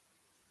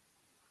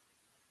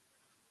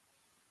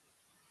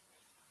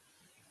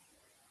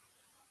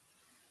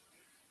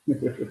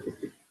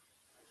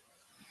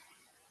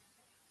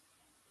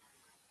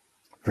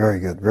 Very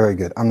good, very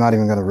good. I'm not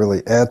even going to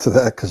really add to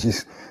that because you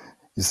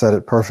said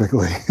it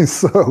perfectly.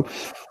 So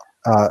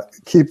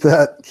keep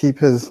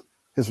his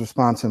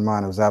response in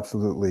mind. It was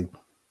absolutely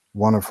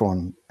wonderful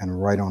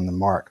and right on the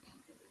mark.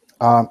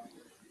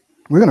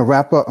 We're going to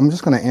wrap up. I'm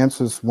just going to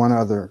answer this one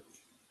other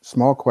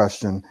small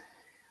question.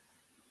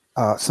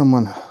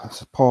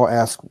 Paul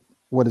asked,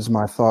 what is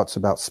my thoughts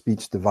about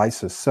speech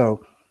devices?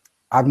 So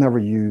I've never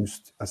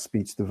used a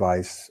speech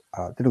device,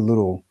 did a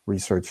little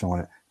research on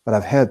it, but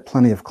I've had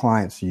plenty of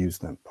clients use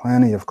them,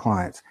 plenty of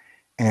clients.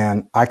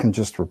 And I can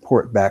just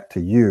report back to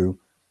you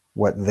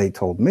what they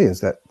told me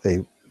is that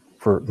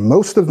for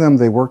most of them,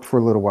 they worked for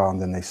a little while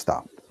and then they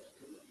stopped.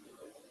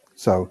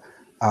 So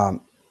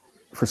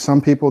for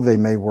some people, they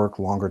may work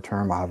longer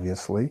term,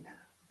 obviously,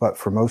 but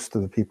for most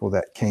of the people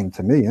that came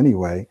to me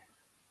anyway,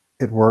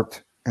 it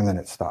worked and then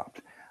it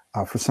stopped.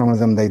 For some of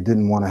them, they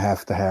didn't want to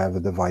have a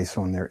device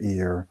on their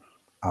ear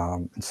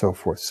and so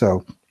forth.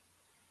 So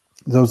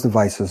those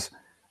devices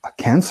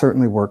can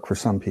certainly work for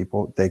some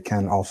people. They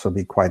can also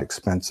be quite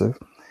expensive.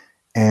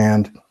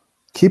 And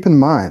keep in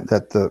mind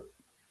that the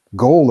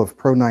goal of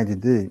Pro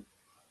 90D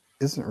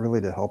isn't really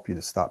to help you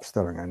to stop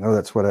stuttering. I know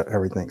that's what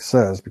everything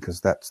says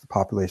because that's the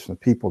population of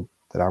people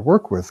that I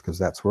work with because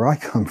that's where I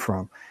come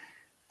from.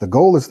 The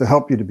goal is to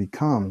help you to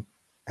become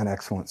an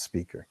excellent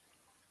speaker.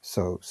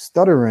 So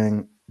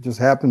stuttering just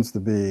happens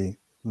to be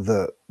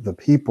the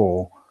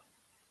people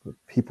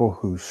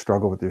who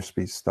struggle with their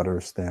speech, stutter,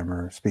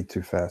 stammer, speak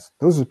too fast.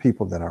 Those are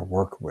people that I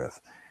work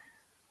with.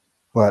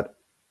 But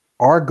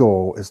our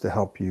goal is to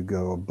help you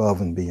go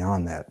above and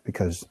beyond that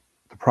because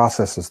the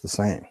process is the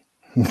same.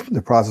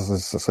 The process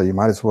is so you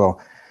might as well,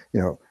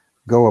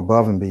 go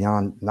above and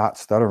beyond not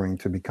stuttering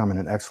to becoming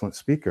an excellent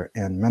speaker.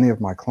 And many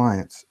of my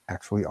clients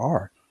actually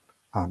are.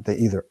 They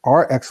either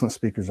are excellent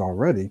speakers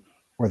already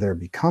or they're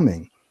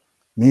becoming,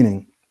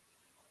 meaning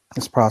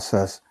this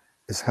process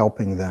is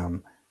helping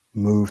them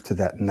move to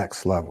that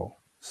next level.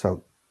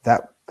 So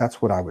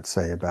that's what I would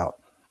say about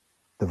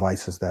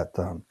devices that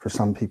for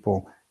some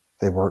people,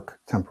 they work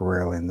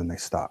temporarily and then they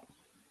stop.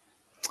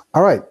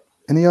 All right.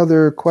 Any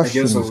other I guess I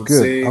questions? would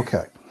Good. say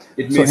Okay.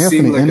 it So may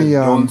seem Anthony, like any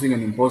a daunting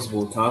and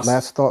impossible task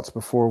last thoughts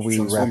before to we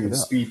transform wrap it your up?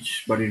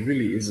 speech, but it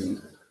really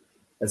isn't.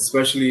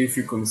 Especially if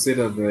you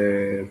consider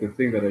the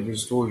thing that I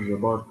just told you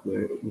about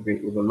with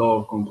the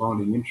law of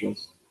compounding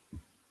interest.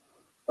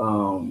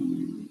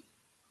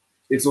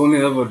 It's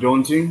only ever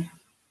daunting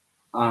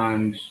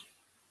and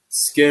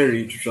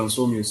scary to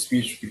transform your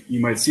speech. You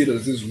might see it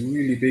as this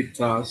really big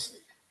task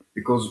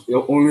because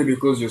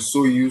you're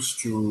so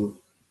used to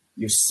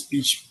your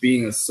speech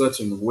being a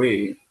certain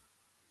way,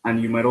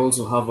 and you might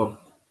also have a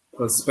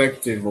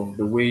perspective of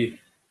the way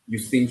you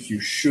think you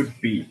should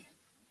be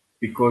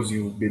because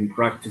you've been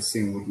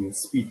practicing with your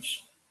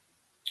speech.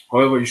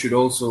 However, you should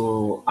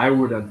also, I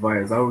would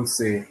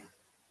say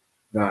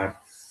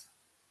that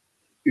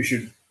you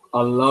should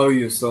allow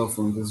yourself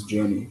on this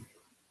journey.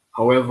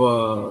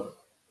 However,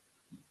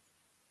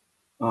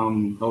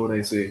 how would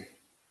I say,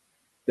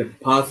 the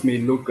path may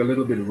look a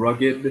little bit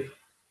rugged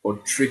or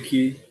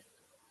tricky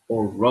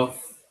or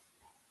rough,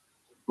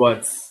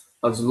 but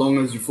as long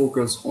as you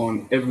focus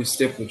on every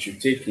step that you're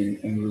taking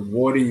and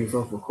rewarding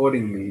yourself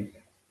accordingly,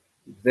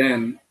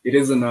 then it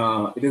isn't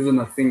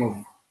a thing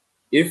of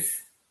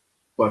if,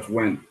 but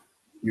when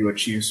you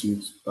achieve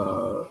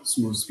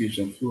smooth speech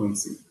and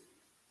fluency.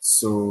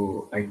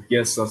 So I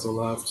guess that's all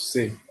I have to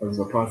say as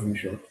a parting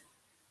shot.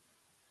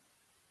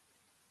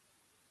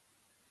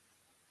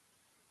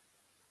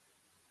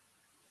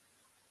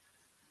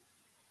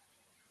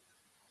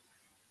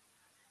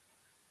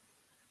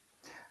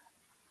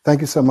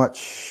 Thank you so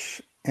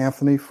much,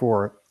 Anthony,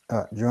 for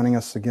joining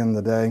us again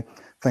today.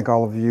 Thank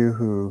all of you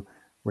who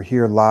were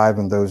here live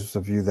and those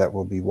of you that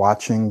will be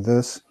watching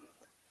this.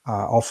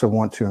 I also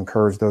want to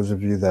encourage those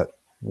of you that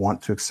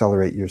want to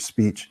accelerate your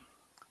speech,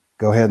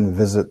 go ahead and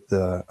visit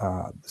the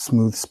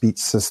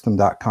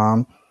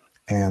smoothspeechsystem.com,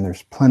 and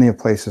there's plenty of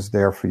places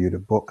there for you to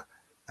book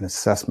an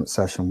assessment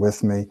session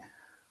with me.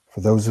 For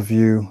those of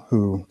you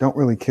who don't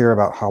really care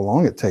about how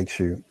long it takes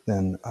you,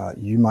 then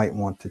you might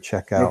want to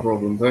check out No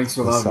problem. Thanks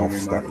for the having me,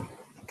 self-study. Michael.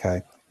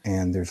 Okay,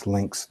 and there's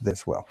links there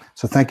as well.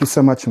 So thank you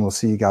so much, and we'll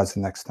see you guys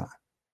the next time.